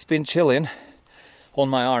he's been chilling on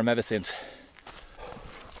my arm ever since.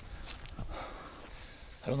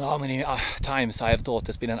 I don't know how many times I have thought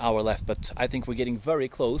there's been an hour left, but I think we're getting very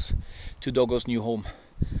close to Doggo's new home.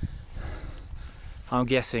 I'm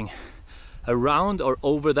guessing around or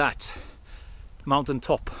over that mountain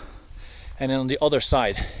top. And then on the other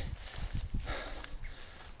side,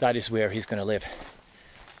 that is where he's gonna live.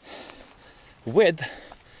 With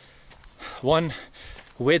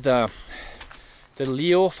the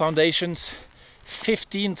Leo Foundation's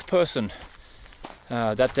 15th person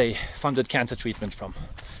that they funded cancer treatment from.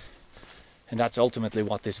 And that's ultimately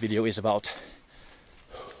what this video is about.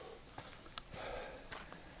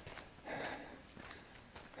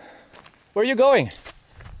 Where are you going?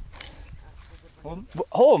 Home.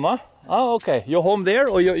 Home, huh? Oh, okay. You're home there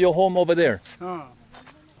or you're home over there? Oh.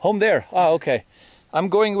 Home there? Ah, okay. I'm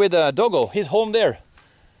going with Doggo. He's home there.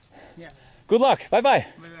 Yeah. Good luck. Bye-bye.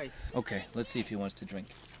 Bye-bye. Okay, let's see if he wants to drink.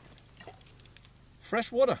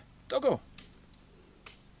 Fresh water. Doggo.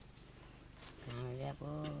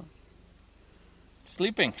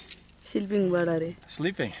 Sleeping.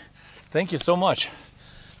 Sleeping. Thank you so much.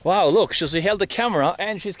 Wow, look, she held the camera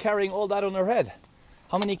and she's carrying all that on her head.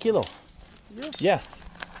 How many kilo? Yeah.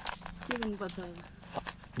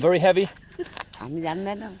 Very heavy?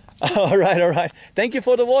 All right. Thank you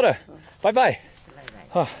for the water. Bye-bye.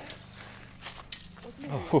 Oh.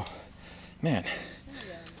 Oh, man.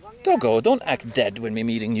 Doggo, don't act dead when we're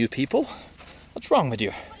meeting new people. What's wrong with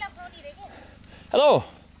you? Hello.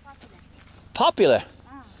 Popular.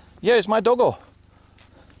 Yeah, it's my Doggo.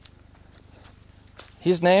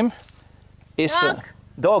 His name is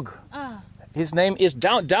Dog. His name is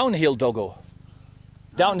Downhill Doggo.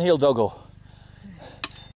 Downhill Doggo.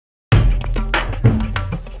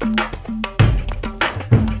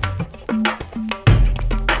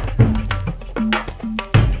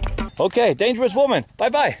 Okay, dangerous woman.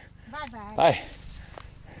 Bye-bye. Bye-bye. Bye.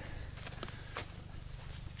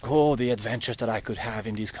 Oh, the adventures that I could have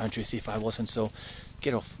in these countries if I wasn't so...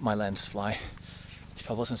 Get off my lens, fly. If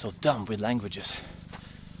I wasn't so dumb with languages.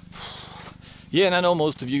 Yeah, and I know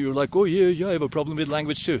most of you are like, oh yeah, I have a problem with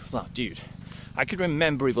language too. No, dude. I could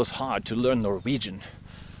remember it was hard to learn Norwegian.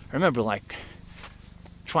 I remember like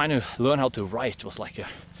trying to learn how to write was like a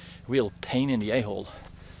real pain in the a-hole.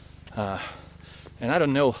 And I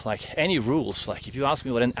don't know like any rules. Like if you ask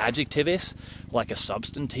me what an adjective is, like a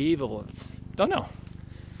substantive or Don't know.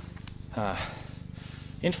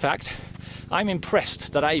 In fact, I'm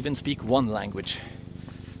impressed that I even speak one language.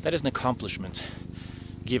 That is an accomplishment,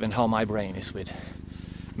 given how my brain is with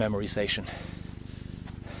memorization.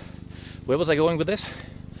 Where was I going with this?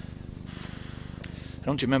 I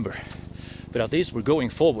don't remember. But at least we're going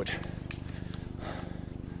forward.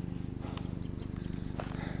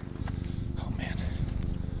 Oh man.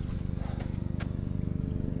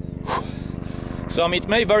 So it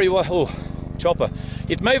may very well... Oh, chopper.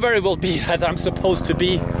 It may very well be that I'm supposed to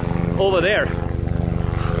be over there.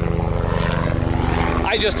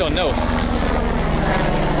 I just don't know.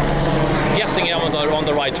 I'm guessing I'm on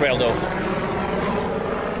the right trail though.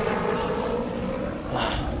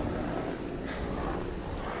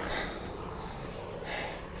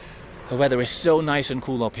 The weather is so nice and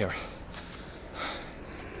cool up here.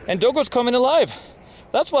 And Doggo's coming alive.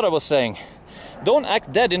 That's what I was saying. Don't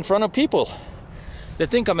act dead in front of people. They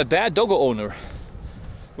think I'm a bad Doggo owner.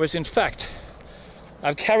 Whereas in fact,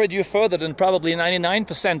 I've carried you further than probably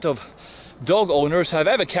 99% of dog owners have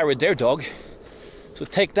ever carried their dog. So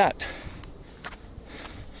take that,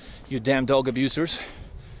 you damn dog abusers.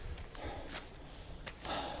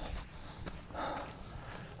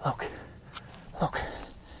 Look, look.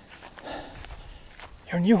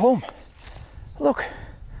 Your new home. Look,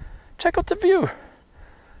 check out the view.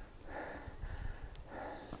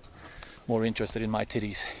 More interested in my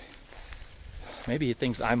titties. Maybe he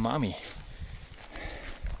thinks I'm mommy.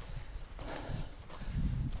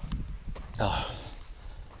 Oh.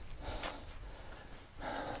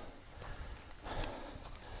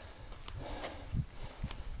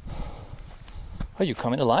 Are you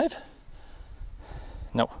coming alive?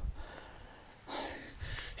 No.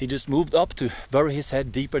 He just moved up to bury his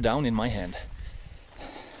head deeper down in my hand.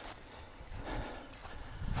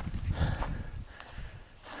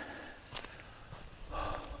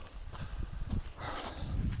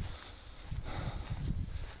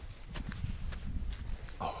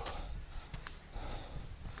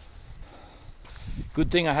 Good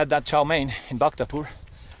thing I had that chow mein in Bhaktapur.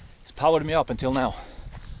 It's powered me up until now.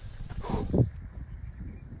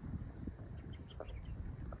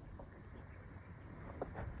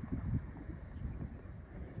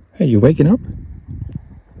 Hey, you waking up?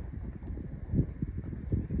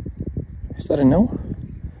 Is that a no?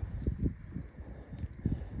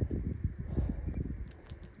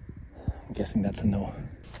 I'm guessing that's a no.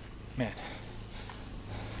 Man,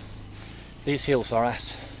 these hills are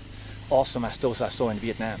as awesome as those I saw in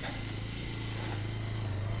Vietnam.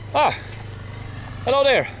 Ah, hello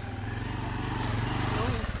there.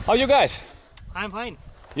 How are you guys? I'm fine.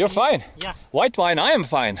 You're fine? Yeah. White wine, I am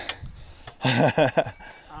fine.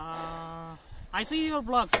 I see your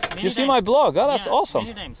blogs many You see times. my blog? Oh, that's awesome.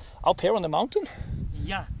 Many times. Up here on the mountain?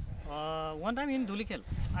 Yeah. One time in Dhulikhel.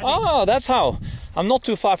 Oh, that's how. I'm not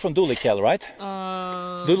too far from Dhulikhel, right?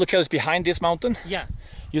 Dhulikhel is behind this mountain? Yeah.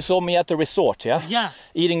 You saw me at the resort, yeah? Yeah.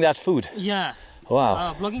 Eating that food? Yeah.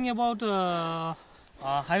 Wow. Blogging about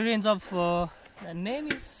high range of... name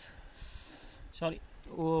is... Sorry.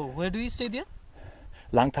 Oh, where do you stay there?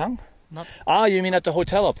 Langtang? Not... Ah, you mean at the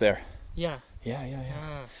hotel up there? Yeah.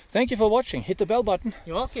 Yeah. Thank you for watching. Hit the bell button.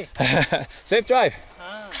 You're okay. Safe drive.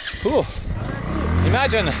 Cool.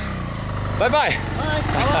 Imagine. Bye-bye.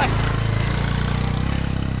 Bye.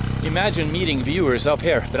 Imagine meeting viewers up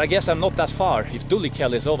here, but I guess I'm not that far. If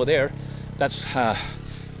Dhulikhel is over there, that's on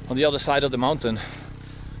the other side of the mountain.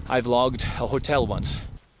 I vlogged a hotel once.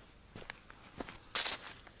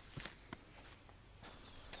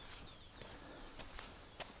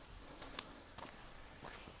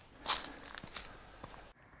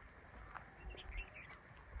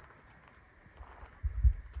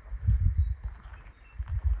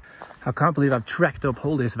 I can't believe I've trekked up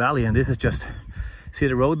all this valley, and this is just, see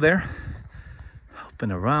the road there? Up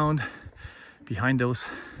and around, behind those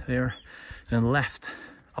there, then left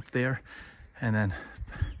up there, and then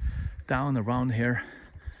down around here.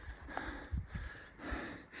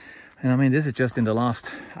 And I mean, this is just in the last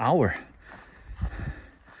hour.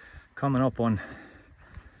 Coming up on,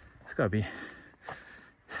 it's gotta be,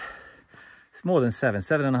 it's more than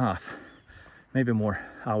 7.5, maybe more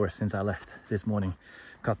hours since I left this morning.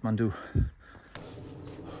 Kathmandu.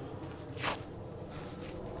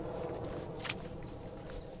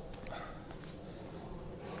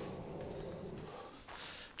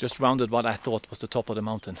 Just rounded what I thought was the top of the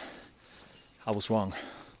mountain. I was wrong.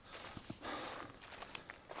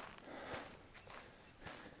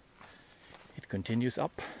 It continues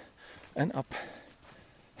up and up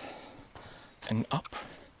and up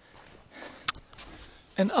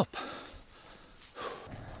and up.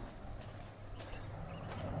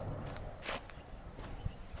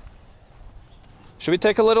 Should we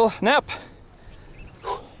take a little nap?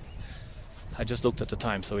 I just looked at the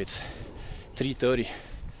time, so it's 3:30.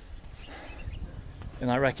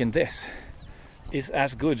 And I reckon this is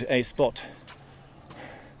as good a spot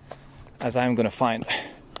as I'm gonna find.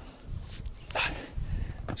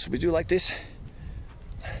 So we do like this.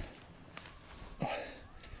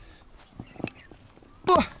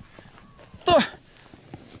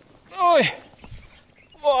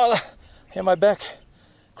 Oh, hear my back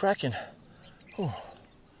cracking.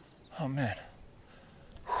 Oh man.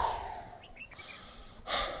 Oh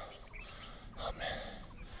man.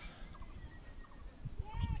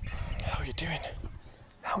 How are you doing?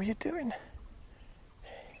 How are you doing?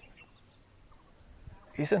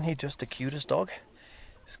 Isn't he just the cutest dog?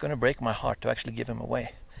 It's gonna break my heart to actually give him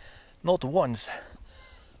away. Not once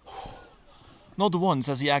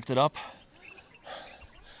has he acted up.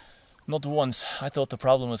 Not once. I thought the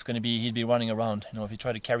problem was going to be he'd be running around. You know, if you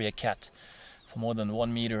try to carry a cat for more than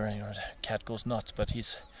 1 meter, you know, the cat goes nuts. But he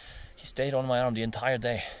stayed on my arm the entire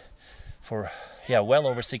day for, yeah, well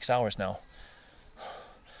over 6 hours now.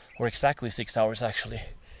 Or exactly 6 hours, actually.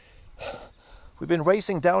 We've been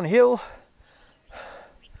racing downhill.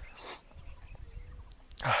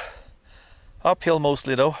 Uphill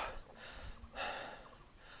mostly, though.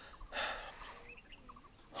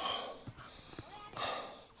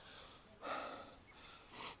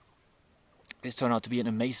 This turned out to be an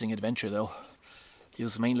amazing adventure, though. It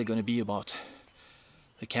was mainly going to be about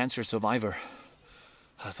the cancer survivor.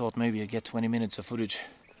 I thought maybe I'd get 20 minutes of footage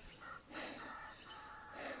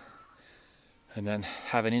and then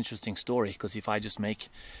have an interesting story, because if I just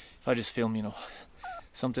film, you know,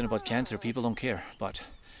 something about cancer, people don't care. But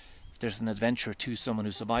if there's an adventure to someone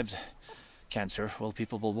who survived cancer, well,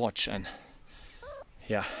 people will watch. And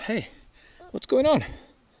yeah, hey, what's going on?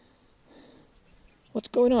 What's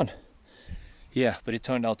going on? Yeah, but it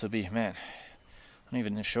turned out to be, man, I'm not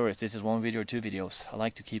even sure if this is 1 video or 2 videos. I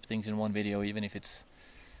like to keep things in 1 video, even if it's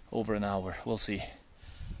over an hour. We'll see.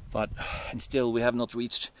 But, and still, we have not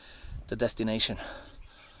reached the destination.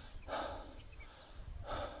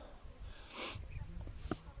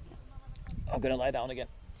 I'm gonna lie down again.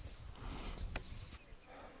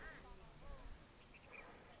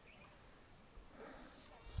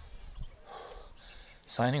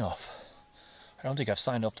 Signing off. I don't think I've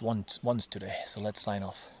signed off once today, so let's sign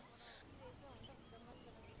off.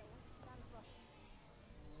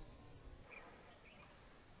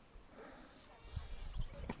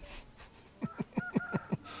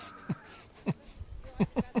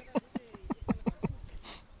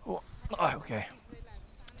 Oh, okay.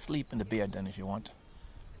 Sleep in the beard then if you want.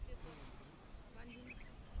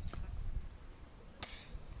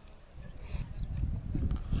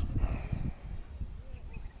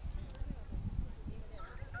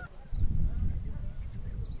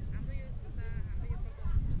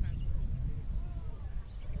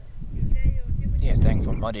 Thanks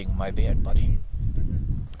for mudding my beard, buddy.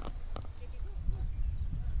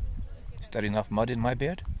 Is that enough mud in my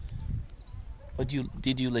beard? Or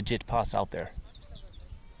did you legit pass out there?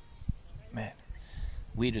 Man,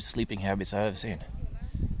 weirdest sleeping habits I have seen.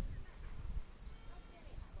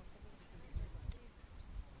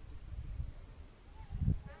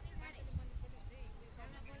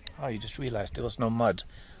 Oh, you just realized there was no mud.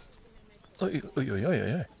 Are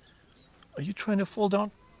you trying to fall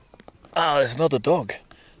down? Ah, it's not a dog.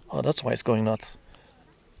 Oh, that's why it's going nuts.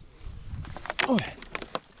 Oh,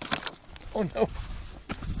 oh no.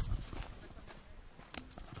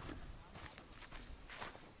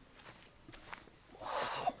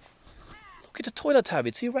 Wow. Look at the toilet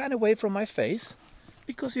habits. He ran away from my face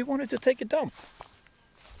because he wanted to take a dump.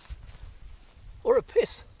 Or a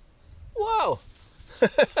piss. Wow.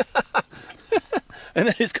 And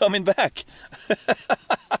then he's coming back.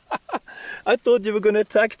 I thought you were going to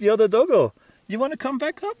attack the other doggo. You want to come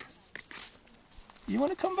back up? You want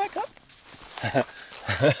to come back up?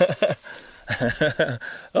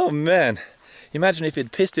 Oh man, imagine if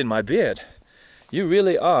it pissed in my beard. You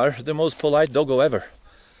really are the most polite doggo ever.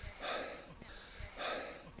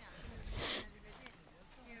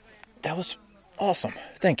 That was awesome.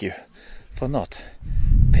 Thank you for not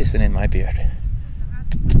pissing in my beard.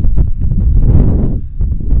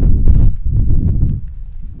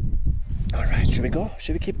 Alright, should we go?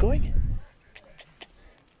 Should we keep going?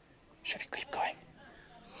 Should we keep going?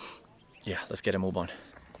 Yeah, let's get a move on.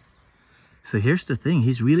 So here's the thing,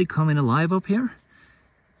 he's really coming alive up here.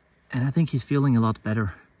 And I think he's feeling a lot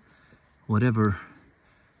better. Whatever.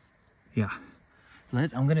 Yeah.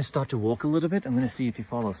 I'm gonna start to walk a little bit. I'm gonna see if he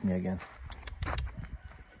follows me again.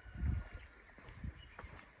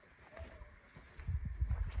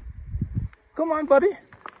 Come on, buddy.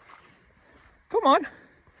 Come on.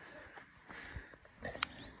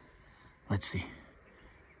 Let's see.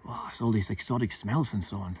 Wow, it's all these exotic smells and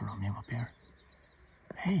so on from him up here.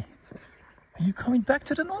 Hey, are you coming back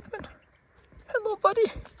to the Northman? Hello,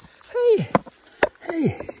 buddy. Hey,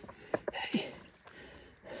 hey, hey.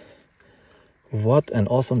 What an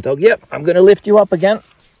awesome dog. Yep, I'm gonna lift you up again.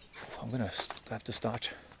 I'm gonna have to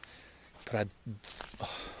start. Oh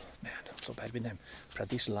man, I'm so bad with them.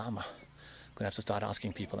 Pradesh Lama. I'm gonna have to start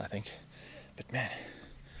asking people, I think. But man.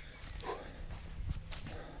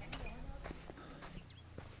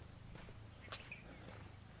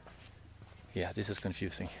 Yeah, this is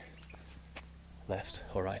confusing. Left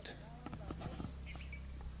or right?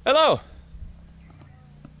 Hello!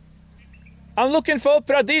 I'm looking for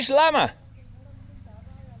Pradesh Lama.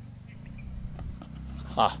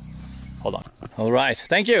 Ah, hold on. All right,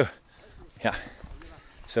 thank you. Yeah,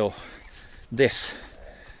 so this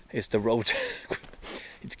is the road.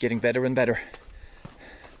 It's getting better and better.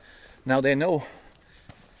 Now they know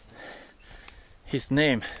his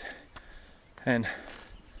name, and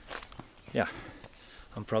yeah,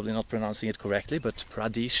 I'm probably not pronouncing it correctly, but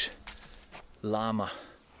Pradesh Lama.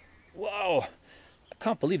 Wow, I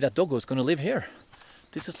can't believe that doggo is gonna live here.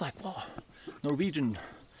 This is like, wow, Norwegian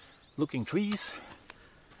looking trees.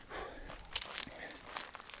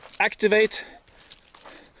 Activate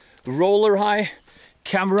roller high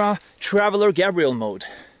camera traveler Gabriel mode.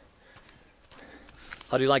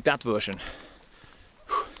 How do you like that version?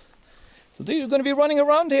 You're gonna be running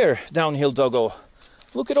around here, downhill doggo.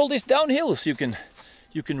 Look at all these downhills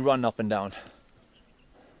you can run up and down.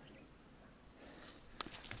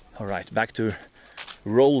 All right, back to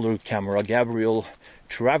roller camera Gabriel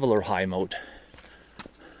traveler high mode.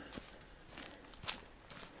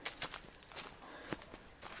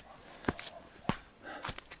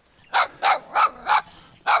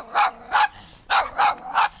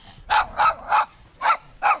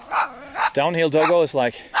 Downhill doggo is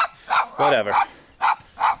like, whatever.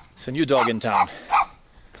 It's a new dog in town.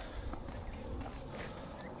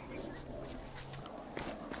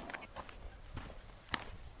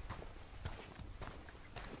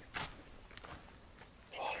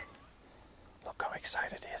 Look how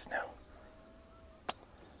excited he is now.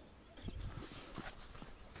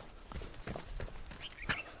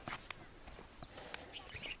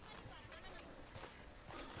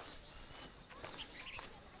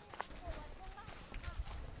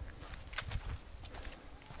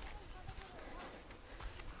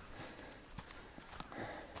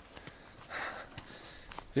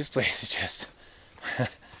 This place is just,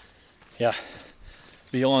 yeah,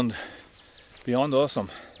 beyond awesome.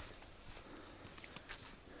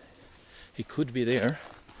 He could be there,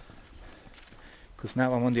 because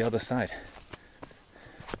now I'm on the other side.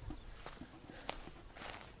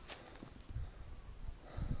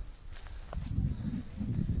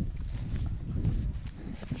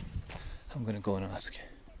 I'm gonna go and ask.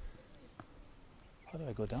 How do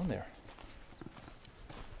I go down there?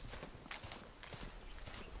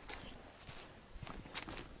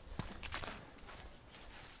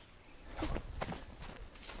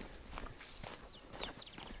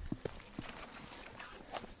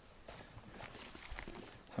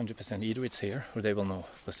 100% either it's here or they will know,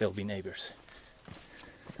 because they'll be neighbors.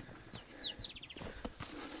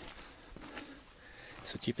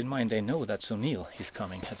 So keep in mind, they know that Sunil is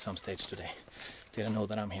coming at some stage today. They don't know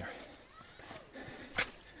that I'm here.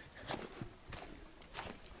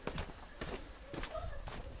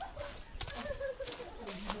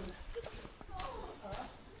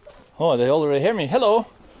 Oh, they already hear me. Hello!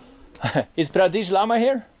 Is Pradesh Lama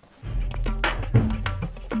here?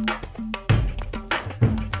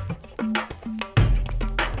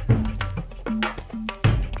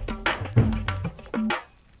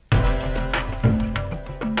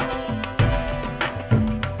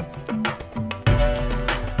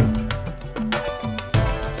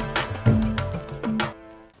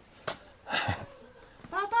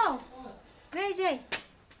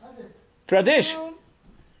 Pradesh!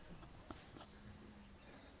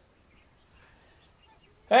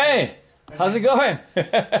 Hey! How's it going?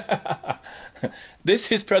 This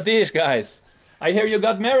is Pradesh, guys. I hear you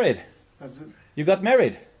got married. You got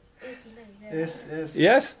married? Yes, yes.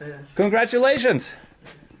 Yes? Yes. Congratulations!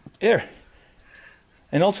 Here.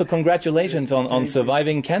 And also congratulations on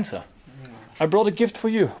surviving cancer. I brought a gift for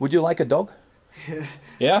you. Would you like a dog? Yes.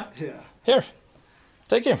 Yeah? Yeah. Here.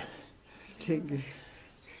 Take him. Thank you.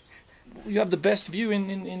 You have the best view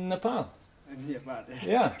in Nepal. Nepal, yes.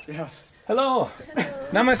 Yeah. Yes. Hello.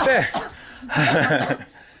 Namaste.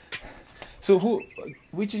 So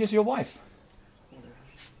which is your wife?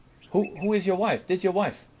 Who is your wife? This is your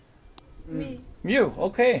wife? Me. You,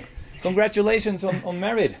 okay. Congratulations on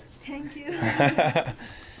married. Thank you.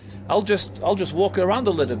 I'll just walk around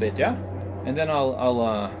a little bit, yeah, and then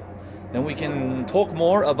then we can talk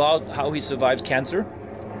more about how he survived cancer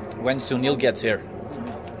when Sunil gets here.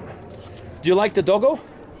 Do you like the doggo?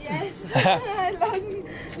 Yes, I love you.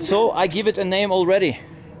 So I give it a name already.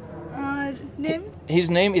 Name? His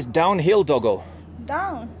name is Downhill Doggo.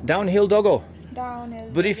 Downhill Doggo. Downhill.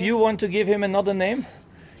 But if you want to give him another name,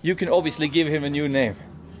 you can obviously give him a new name.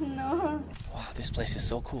 No. Wow, this place is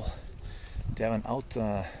so cool. They have an out.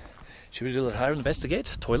 Should we do a higher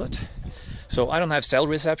investigate toilet? So I don't have cell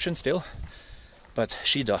reception still, but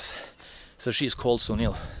she does. So she's called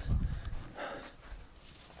Sunil.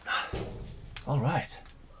 All right.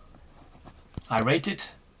 I rate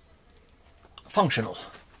it functional.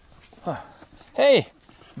 Huh. Hey,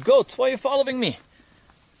 goat, why are you following me?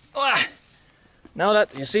 Ah! Now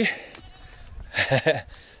that, you see,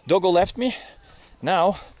 Doggo left me.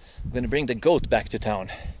 Now I'm gonna bring the goat back to town.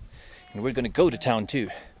 And we're gonna go to town too.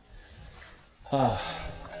 Ah.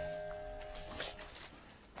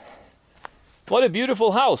 What a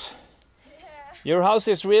beautiful house. Your house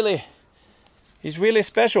is really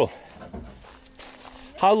special.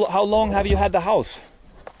 How long have you had the house?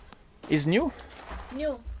 Is new?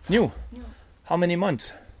 New. How many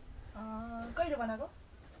months?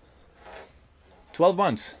 12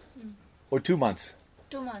 months? Or 2 months?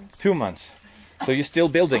 2 months. 2 months. So you're still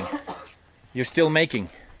building? You're still making?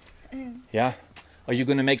 Yeah? Are you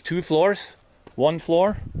gonna make 2 floors? 1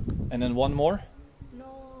 floor? And then 1 more? No,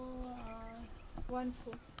 1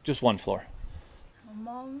 floor. Just 1 floor.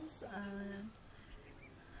 Mom's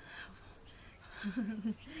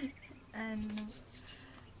and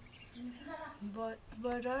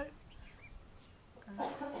brother,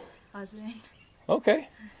 husband. Okay,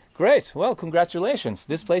 great. Well, congratulations.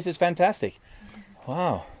 This place is fantastic.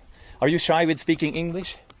 Wow. Are you shy with speaking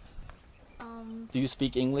English? Do you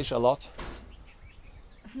speak English a lot?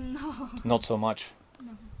 No. Not so much.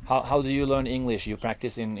 No. How do you learn English? You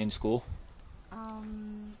practice in school?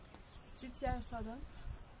 6 years ago.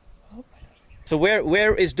 So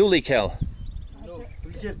where is Dulikel?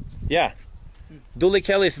 Yeah.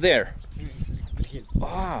 Dulikel is there.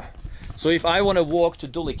 Ah. So if I want to walk to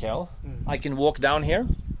Dulikel, I can walk down here?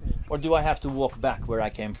 Or do I have to walk back where I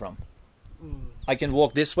came from? I can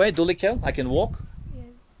walk this way, Dulikel? I can walk? Yes.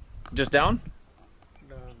 Just down?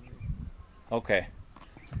 Okay.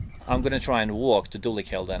 I'm gonna try and walk to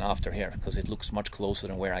Dulikel then after here, because it looks much closer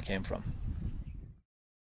than where I came from.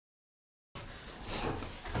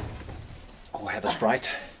 Oh, I have a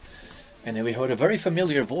Sprite. And then we heard a very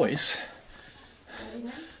familiar voice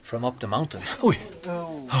from up the mountain. Oy.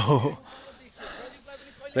 Oh.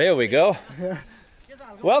 There we go.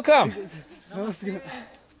 Welcome.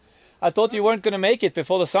 I thought you weren't going to make it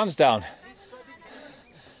before the sun's down.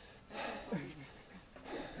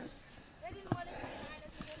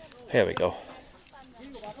 Here we go.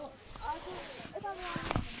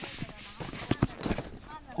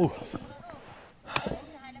 Ooh.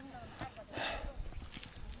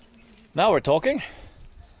 Now we're talking.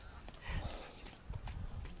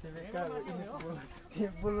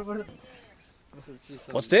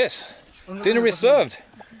 What's this? Dinner is served.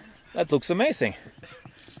 That looks amazing.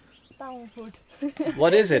 Town food.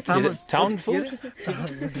 What is it? Is it town food?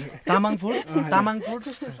 Tamang food? Tamang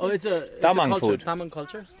food? Oh, it's a Tamang culture. food. Tamang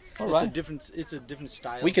culture. All It's right. a different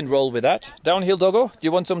style. We can roll with that. Downhill Doggo, do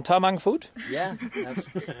you want some Tamang food? Yeah.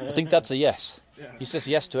 I think that's a yes. He says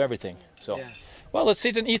yes to everything. So, Yeah. well, let's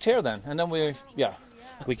sit and eat here then, and then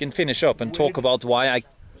we can finish up and talk about why I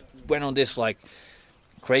went on this like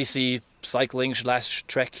crazy cycling /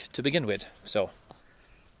 trek to begin with. So.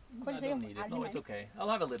 I don't need it. No, it's okay. I'll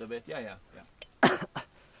have a little bit. Yeah.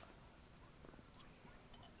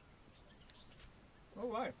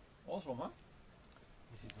 All right. Awesome, huh?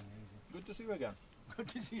 This is amazing. Good to see you again. Good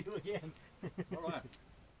to see you again. All right.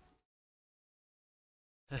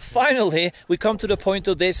 Finally, we come to the point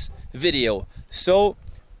of this video. So,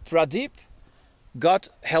 Pradip got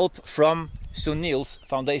help from Sunil's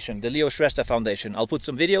foundation, the Leo Shrestha Foundation. I'll put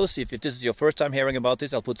some videos, if this is your first time hearing about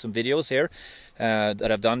this, I'll put some videos here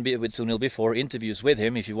that I've done with Sunil before, interviews with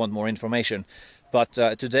him if you want more information. But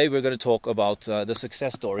today we're going to talk about the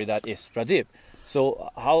success story that is Pradip. So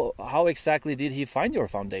how exactly did he find your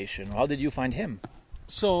foundation? How did you find him?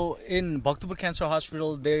 So in Bhaktapur Cancer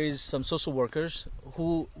Hospital, there is some social workers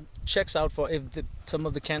who checks out for if some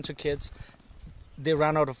of the cancer kids, they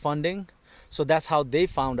ran out of funding. So that's how they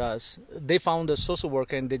found us. They found a social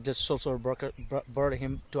worker and they just social worker brought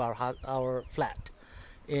him to our flat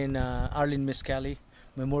in Arlene Miscali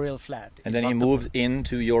Memorial Flat. And then he moved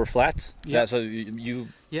into your flat? Yeah. So you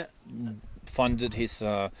funded his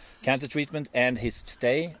cancer treatment and his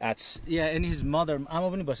stay at. Yeah, and his mother.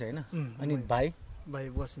 आमा पनि बसे हैन? अनि भाइ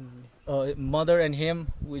was in mother and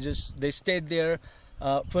him, they stayed there,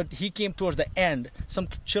 but he came towards the end. Some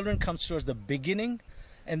children comes towards the beginning,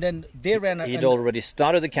 and then they ran. He'd already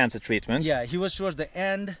started the cancer treatment. Yeah, he was towards the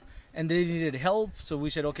end, and they needed help, so we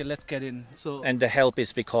said, okay, let's get in. So and the help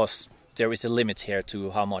is because there is a limit here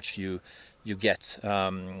to how much you get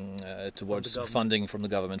towards funding from the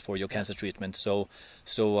government for your cancer treatment. So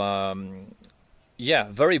yeah,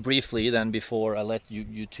 very briefly then, before I let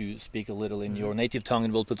you two speak a little in your native tongue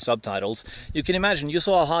and we'll put subtitles. You can imagine, you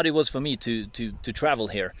saw how hard it was for me to travel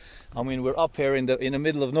here. I mean, we're up here in the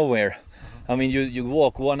middle of nowhere. I mean, you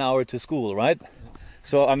walk 1 hour to school, right?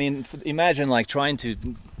 So I mean, imagine like trying to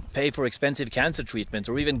pay for expensive cancer treatment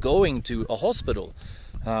or even going to a hospital.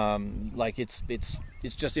 Like it's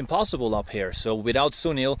just impossible up here. So without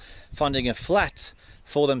Sunil funding a flat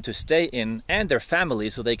for them to stay in and their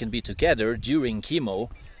families so they can be together during chemo,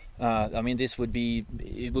 I mean, it would be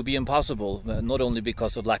impossible, not only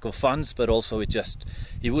because of lack of funds, but also it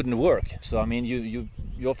wouldn't work. So I mean,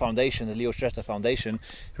 your foundation, the Leo Strata Foundation,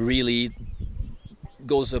 really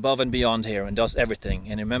goes above and beyond here and does everything.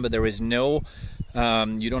 And remember, there is no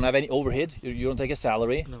you don't have any overhead, you don't take a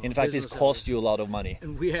salary. No, in fact, this costs you a lot of money.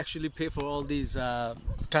 And we actually pay for all these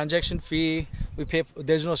transaction fee. We pay.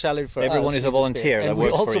 There's no salary for everyone us. is a volunteer that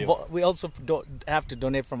works for you. We also don't have to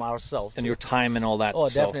donate from ourselves. And your time and all that. Oh,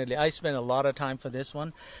 definitely. I spent a lot of time for this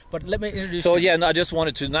one. But let me introduce. So yeah, no, I just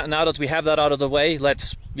wanted to, now that we have that out of the way,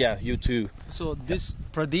 let's, yeah, you two. So this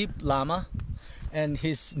Pradip Lama and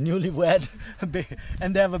his newlywed,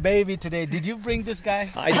 and they have a baby today. Did you bring this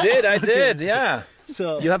guy? I did, yeah.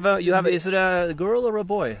 So you have is it a girl or a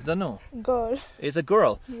boy? I don't know. Girl. It's a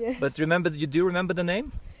girl. Yes. But do you remember the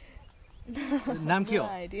name? Naam kya? No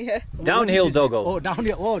idea. Downhill Doggo. Oh,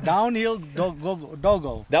 downhill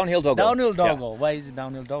Doggo. Downhill Doggo. Downhill Doggo. Yeah. Why is it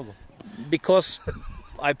downhill Doggo? Because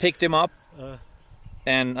I picked him up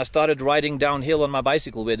and I started riding downhill on my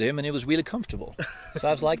bicycle with him, and it was really comfortable. So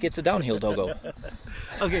I was like, it's a downhill Doggo.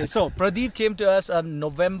 Okay, so Pradip came to us on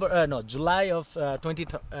July of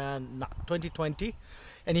 2020,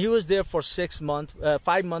 and he was there for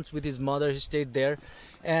 5 months with his mother. He stayed there,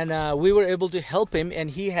 and we were able to help him. And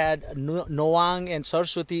he had Noang and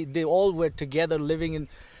Saraswati. They all were together living in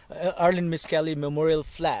Arlen Miscali Memorial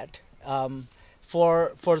Flat.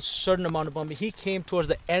 For a certain amount of money. He came towards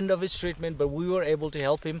the end of his treatment, but we were able to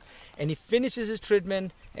help him, and he finishes his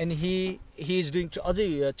treatment, and he is doing checkup.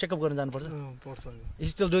 He's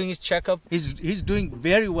still doing his checkup. He's doing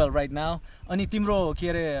very well right now. Ani timro ke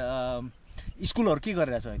are school or ke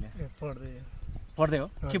garera cha अहिले? पढ्दै हो?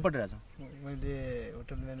 के पढिरहेछ? मैले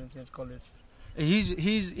hotel management college.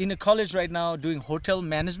 He's in a college right now doing hotel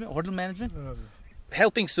management.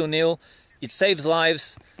 Helping Sunil, it saves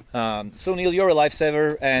lives. Sunil, you're a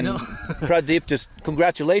lifesaver, and Pradip, just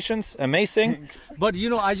congratulations, amazing. But you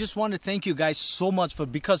know, I just want to thank you guys so much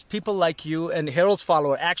because people like you and Harold's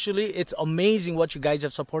follower, actually, it's amazing what you guys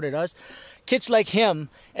have supported us. Kids like him,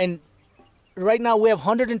 and right now we have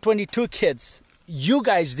 122 kids. You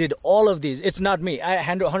guys did all of these. It's not me. I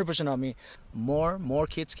handle 100% on me. More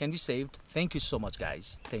kids can be saved. Thank you so much,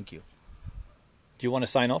 guys. Thank you. Do you want to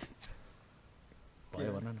sign off?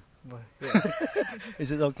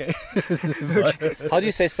 Is it okay? How do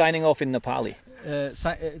you say signing off in Nepali?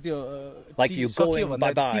 Like you going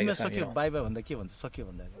bye-bye. Bye-bye भन्दा के भन्छ? सक्यो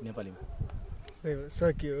भन्दा नेपालीमा.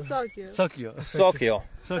 Sokyo.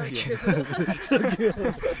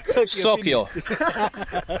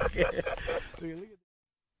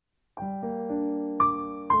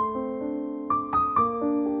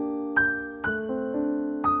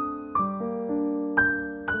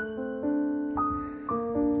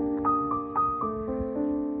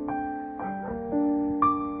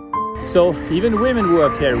 So even women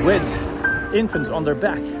work here with infants on their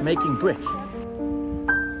back making brick.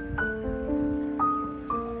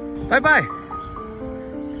 Bye bye.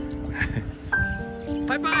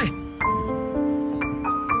 Bye bye.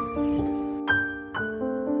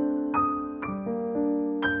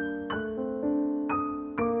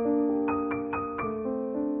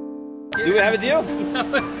 Do we have a deal?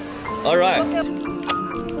 All right.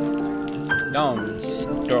 No, I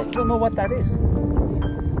don't know what that is.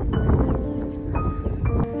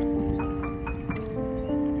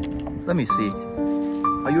 Let me see.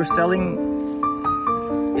 Are you selling?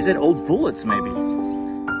 Is it old bullets, maybe?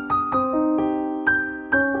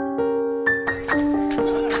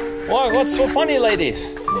 What's so funny, ladies?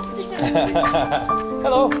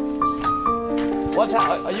 Hello.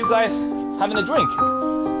 Are you guys having a drink?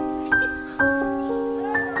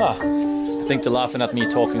 think they're laughing at me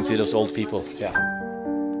talking to those old people. Yeah.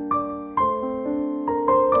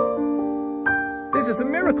 This is a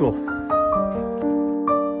miracle.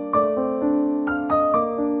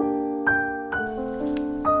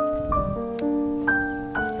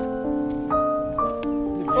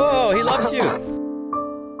 Oh, he loves you.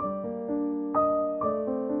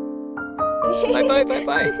 Bye bye bye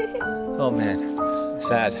bye. Oh man,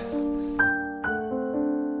 sad.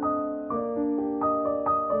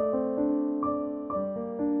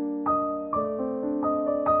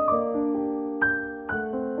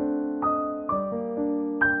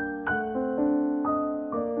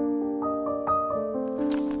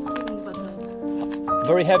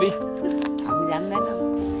 Very heavy.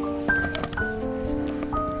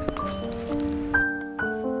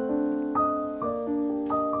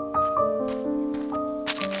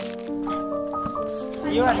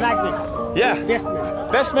 You are like me. Yeah. Best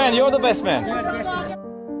man. Best man, you're the best man. You are best man.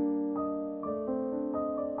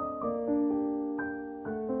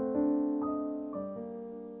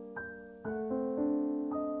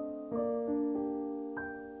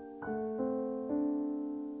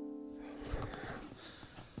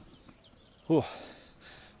 Ooh,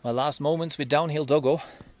 my last moments with downhill Doggo.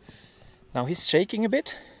 Now he's shaking a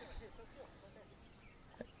bit.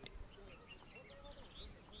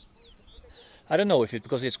 I don't know if it's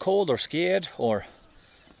because he's cold or scared, or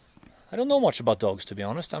I don't know much about dogs, to be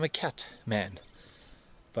honest. I'm a cat man.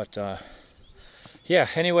 But yeah,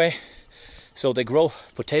 anyway, so they grow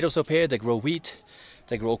potatoes up here, they grow wheat,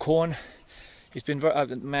 they grow corn. It's been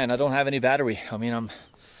very, man, I don't have any battery. I mean, I'm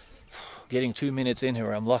getting 2 minutes in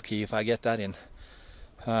here. I'm lucky if I get that in.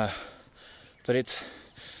 But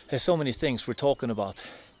there's so many things we're talking about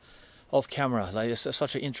off camera. Like, it's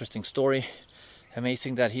such an interesting story.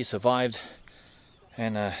 Amazing that he survived.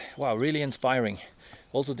 And wow, really inspiring.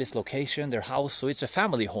 Also this location, their house, so it's a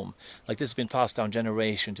family home. Like, this has been passed down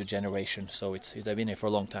generation to generation. So they've been here for a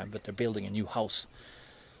long time, but they're building a new house.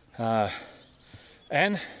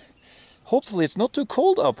 And hopefully it's not too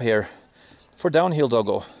cold up here for downhill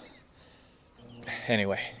Doggo.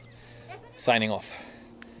 Anyway, signing off.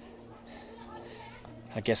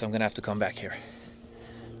 I guess I'm gonna have to come back here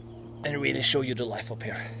and really show you the life up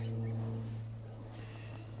here.